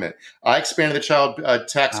unemployment. I expanded the child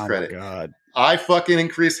tax credit. God. I fucking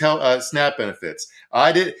increased SNAP benefits.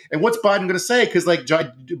 I did. And what's Biden going to say? Because like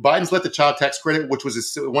Biden's let the child tax credit, which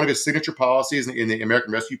was one of his signature policies in the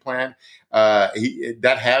American Rescue Plan,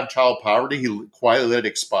 that have child poverty. He quietly let it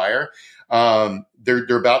expire.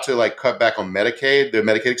 They're about to like cut back on Medicaid. The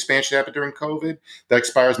Medicaid expansion happened during COVID. That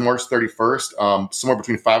expires March 31st. Somewhere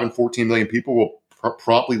between 5 and 14 million people will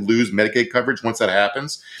promptly lose Medicaid coverage once that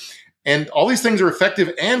happens. And all these things are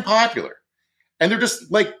effective and popular. And they're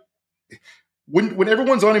just like, when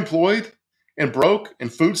everyone's unemployed and broke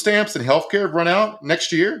and food stamps and healthcare run out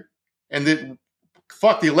next year, and then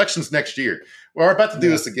the election's next year. We're about to do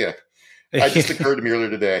this again. It just occurred to me earlier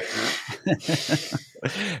today.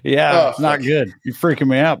 It's not good. You're freaking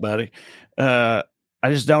me out, buddy. I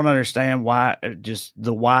just don't understand why, just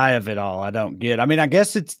the why of it all. I don't get. I mean, I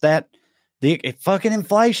guess it's that the fucking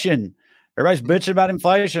inflation. Everybody's bitching about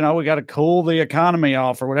inflation. Oh, we got to cool the economy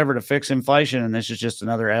off or whatever to fix inflation. And this is just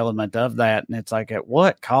another element of that. And it's like, at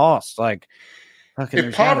what cost? Like,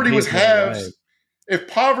 if poverty was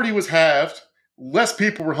halved, less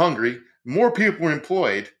people were hungry, more people were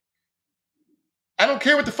employed. I don't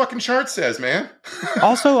care what the fucking chart says, man.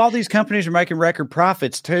 Also, all these companies are making record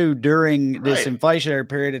profits too during this inflationary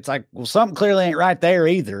period. It's like, well, something clearly ain't right there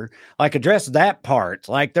either. Like, address that part.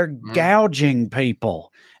 Like, they're gouging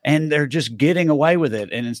people and they're just getting away with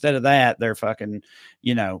it. And instead of that, they're fucking,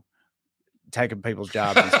 taking people's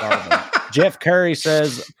jobs and starving them. Jeff Curry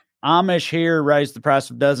says, Amish here raised the price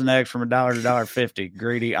of dozen eggs from $1 to $1.50.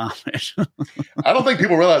 Greedy Amish. I don't think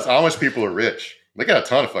people realize Amish people are rich. They got a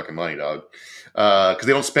ton of fucking money, dog. Because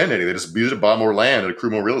they don't spend any. They just use it to buy more land and accrue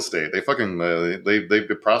more real estate. They fucking they've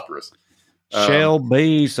been prosperous. Shell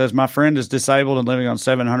B says my friend is disabled and living on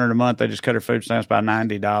 $700 a month. They just cut her food stamps by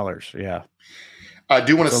 $90. Yeah, I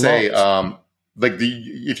do want to say,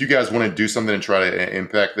 if you guys want to do something and try to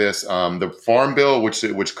impact this, the Farm Bill,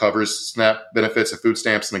 which covers SNAP benefits and food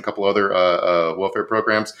stamps and a couple other welfare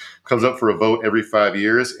programs, comes up for a vote every 5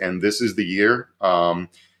 years, and this is the year. So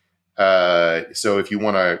if you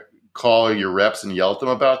want to call your reps and yell at them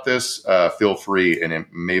about this, feel free, and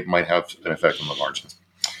it might have an effect on the margins.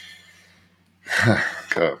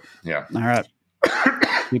 Yeah. All right.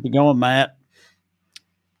 Keep it going, Matt.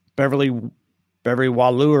 Beverly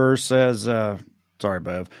Wallour says, sorry,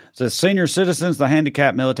 Bev, says senior citizens, the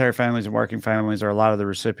handicapped, military families, and working families are a lot of the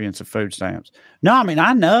recipients of food stamps. No, I mean,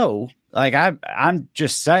 I know. Like, I'm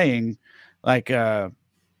just saying, like, I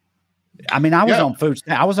was on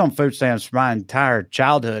food stamps for my entire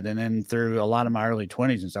childhood, and then through a lot of my early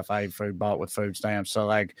 20s and stuff, I ate food bought with food stamps. So,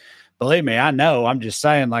 like, believe me, I know. I'm just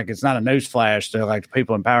saying, like, it's not a newsflash to, like, the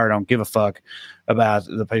people in power don't give a fuck about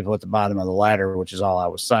the people at the bottom of the ladder, which is all I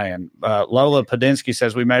was saying. Lola Podinsky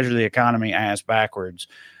says we measure the economy ass backwards.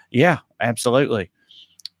 Yeah, absolutely.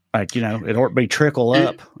 Like, it ought to be trickle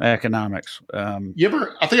up economics. You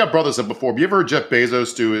ever? I think I brought this up before. But you ever heard Jeff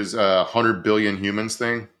Bezos do his 100 billion humans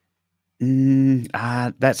thing?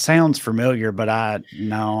 That sounds familiar, but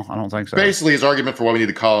no, I don't think so. Basically, his argument for why we need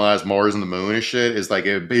to colonize Mars and the moon and shit is like,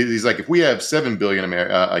 he's like, if we have 7 billion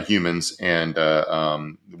humans and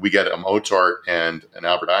we get a Mozart and an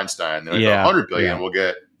Albert Einstein, then 100 billion, we'll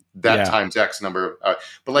get that times X number.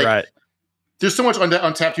 But like, there's so much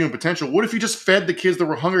untapped human potential. What if you just fed the kids that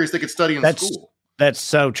were hungry so they could study in school? That's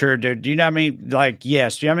so true, dude. Do you know what I mean? Like,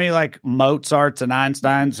 yes. Do you know what I mean? Like, Mozarts and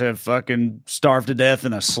Einsteins have fucking starved to death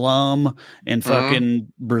in a slum in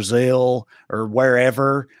fucking Brazil or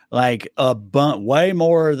wherever. Like, way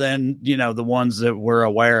more than, the ones that we're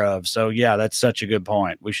aware of. So, yeah, that's such a good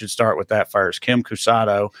point. We should start with that first. Kim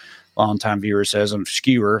Cusado, longtime skewer says,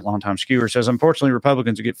 unfortunately,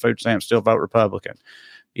 Republicans who get food stamps still vote Republican.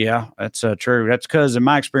 Yeah, that's true. That's because, in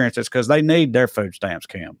my experience, that's because they need their food stamps,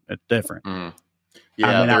 Kim. It's different.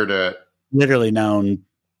 Yeah, I've literally known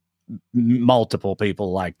multiple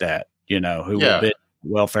people like that, who have been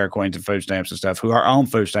welfare queens and food stamps and stuff, who are on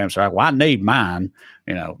food stamps. Are like, well, I need mine.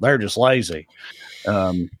 They're just lazy.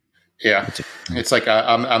 It's like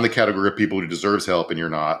I'm the category of people who deserves help, and you're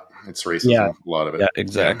not. It's racism. Yeah, a lot of it. Yeah,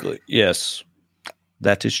 exactly. Yes,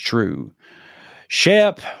 that is true.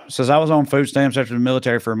 Shep says, I was on food stamps after the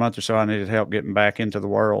military for a month or so. I needed help getting back into the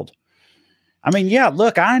world. I mean, yeah,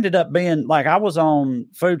 look, I ended up being like, I was on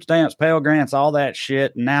food stamps, Pell Grants, all that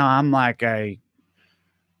shit. And now I'm like a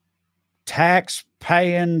tax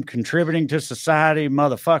paying, contributing to society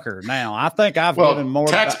motherfucker. Now I think I've given more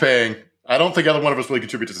tax paying. I don't think either one of us really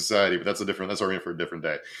contribute to society, but that's argument for a different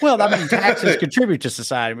day. Well, I mean, taxes contribute to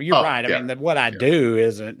society, but you're right. I mean, what I do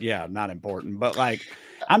isn't, not important, but like,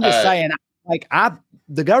 I'm just saying, like,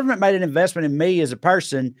 the government made an investment in me as a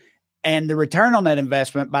person, and the return on that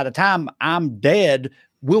investment by the time I'm dead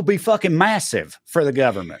will be fucking massive for the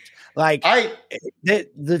government. Like,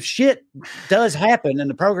 the shit does happen and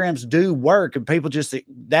the programs do work, and people just,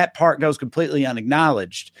 that part goes completely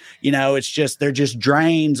unacknowledged. It's just, they're just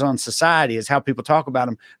drains on society is how people talk about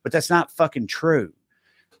them, but that's not fucking true.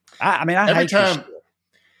 I hate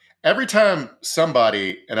every time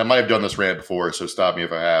somebody, and I might have done this rant before, so stop me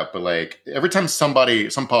if I have, but like every time some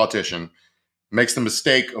politician makes the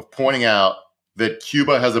mistake of pointing out that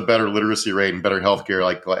Cuba has a better literacy rate and better healthcare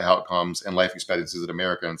like outcomes and life expectancies than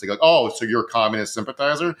America, and it's like, oh, so you're a communist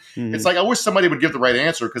sympathizer? Mm-hmm. It's like, I wish somebody would give the right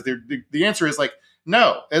answer, because the answer is like,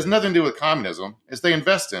 no, it has nothing to do with communism. It's they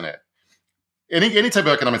invest in it. Any type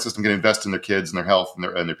of economic system can invest in their kids and their health and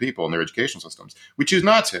their people and their educational systems. We choose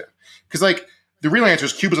not to, because like, the real answer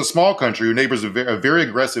is Cuba's a small country who neighbors a very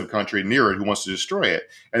aggressive country near it who wants to destroy it.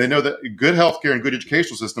 And they know that good healthcare and good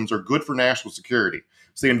educational systems are good for national security.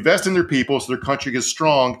 So they invest in their people so their country is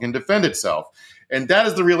strong and can defend itself. And that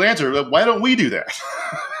is the real answer. Why don't we do that?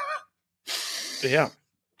 Yeah.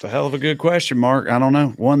 It's a hell of a good question, Mark. I don't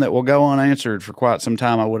know. One that will go unanswered for quite some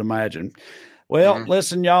time, I would imagine. Well,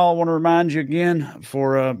 listen, y'all, I want to remind you again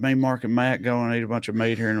before me, Mark, and Matt go and eat a bunch of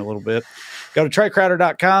meat here in a little bit. Go to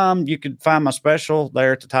TreyCrowder.com. You can find my special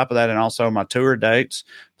there at the top of that, and also my tour dates.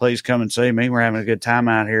 Please come and see me. We're having a good time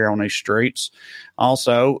out here on these streets.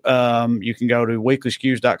 Also, you can go to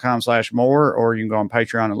weeklyskews.com/more, or you can go on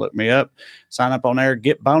Patreon and look me up. Sign up on there,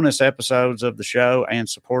 get bonus episodes of the show, and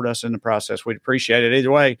support us in the process. We'd appreciate it.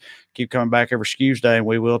 Either way, keep coming back every Skews Day, and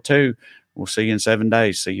we will too. We'll see you in 7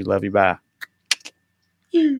 days. See you. Love you. Bye.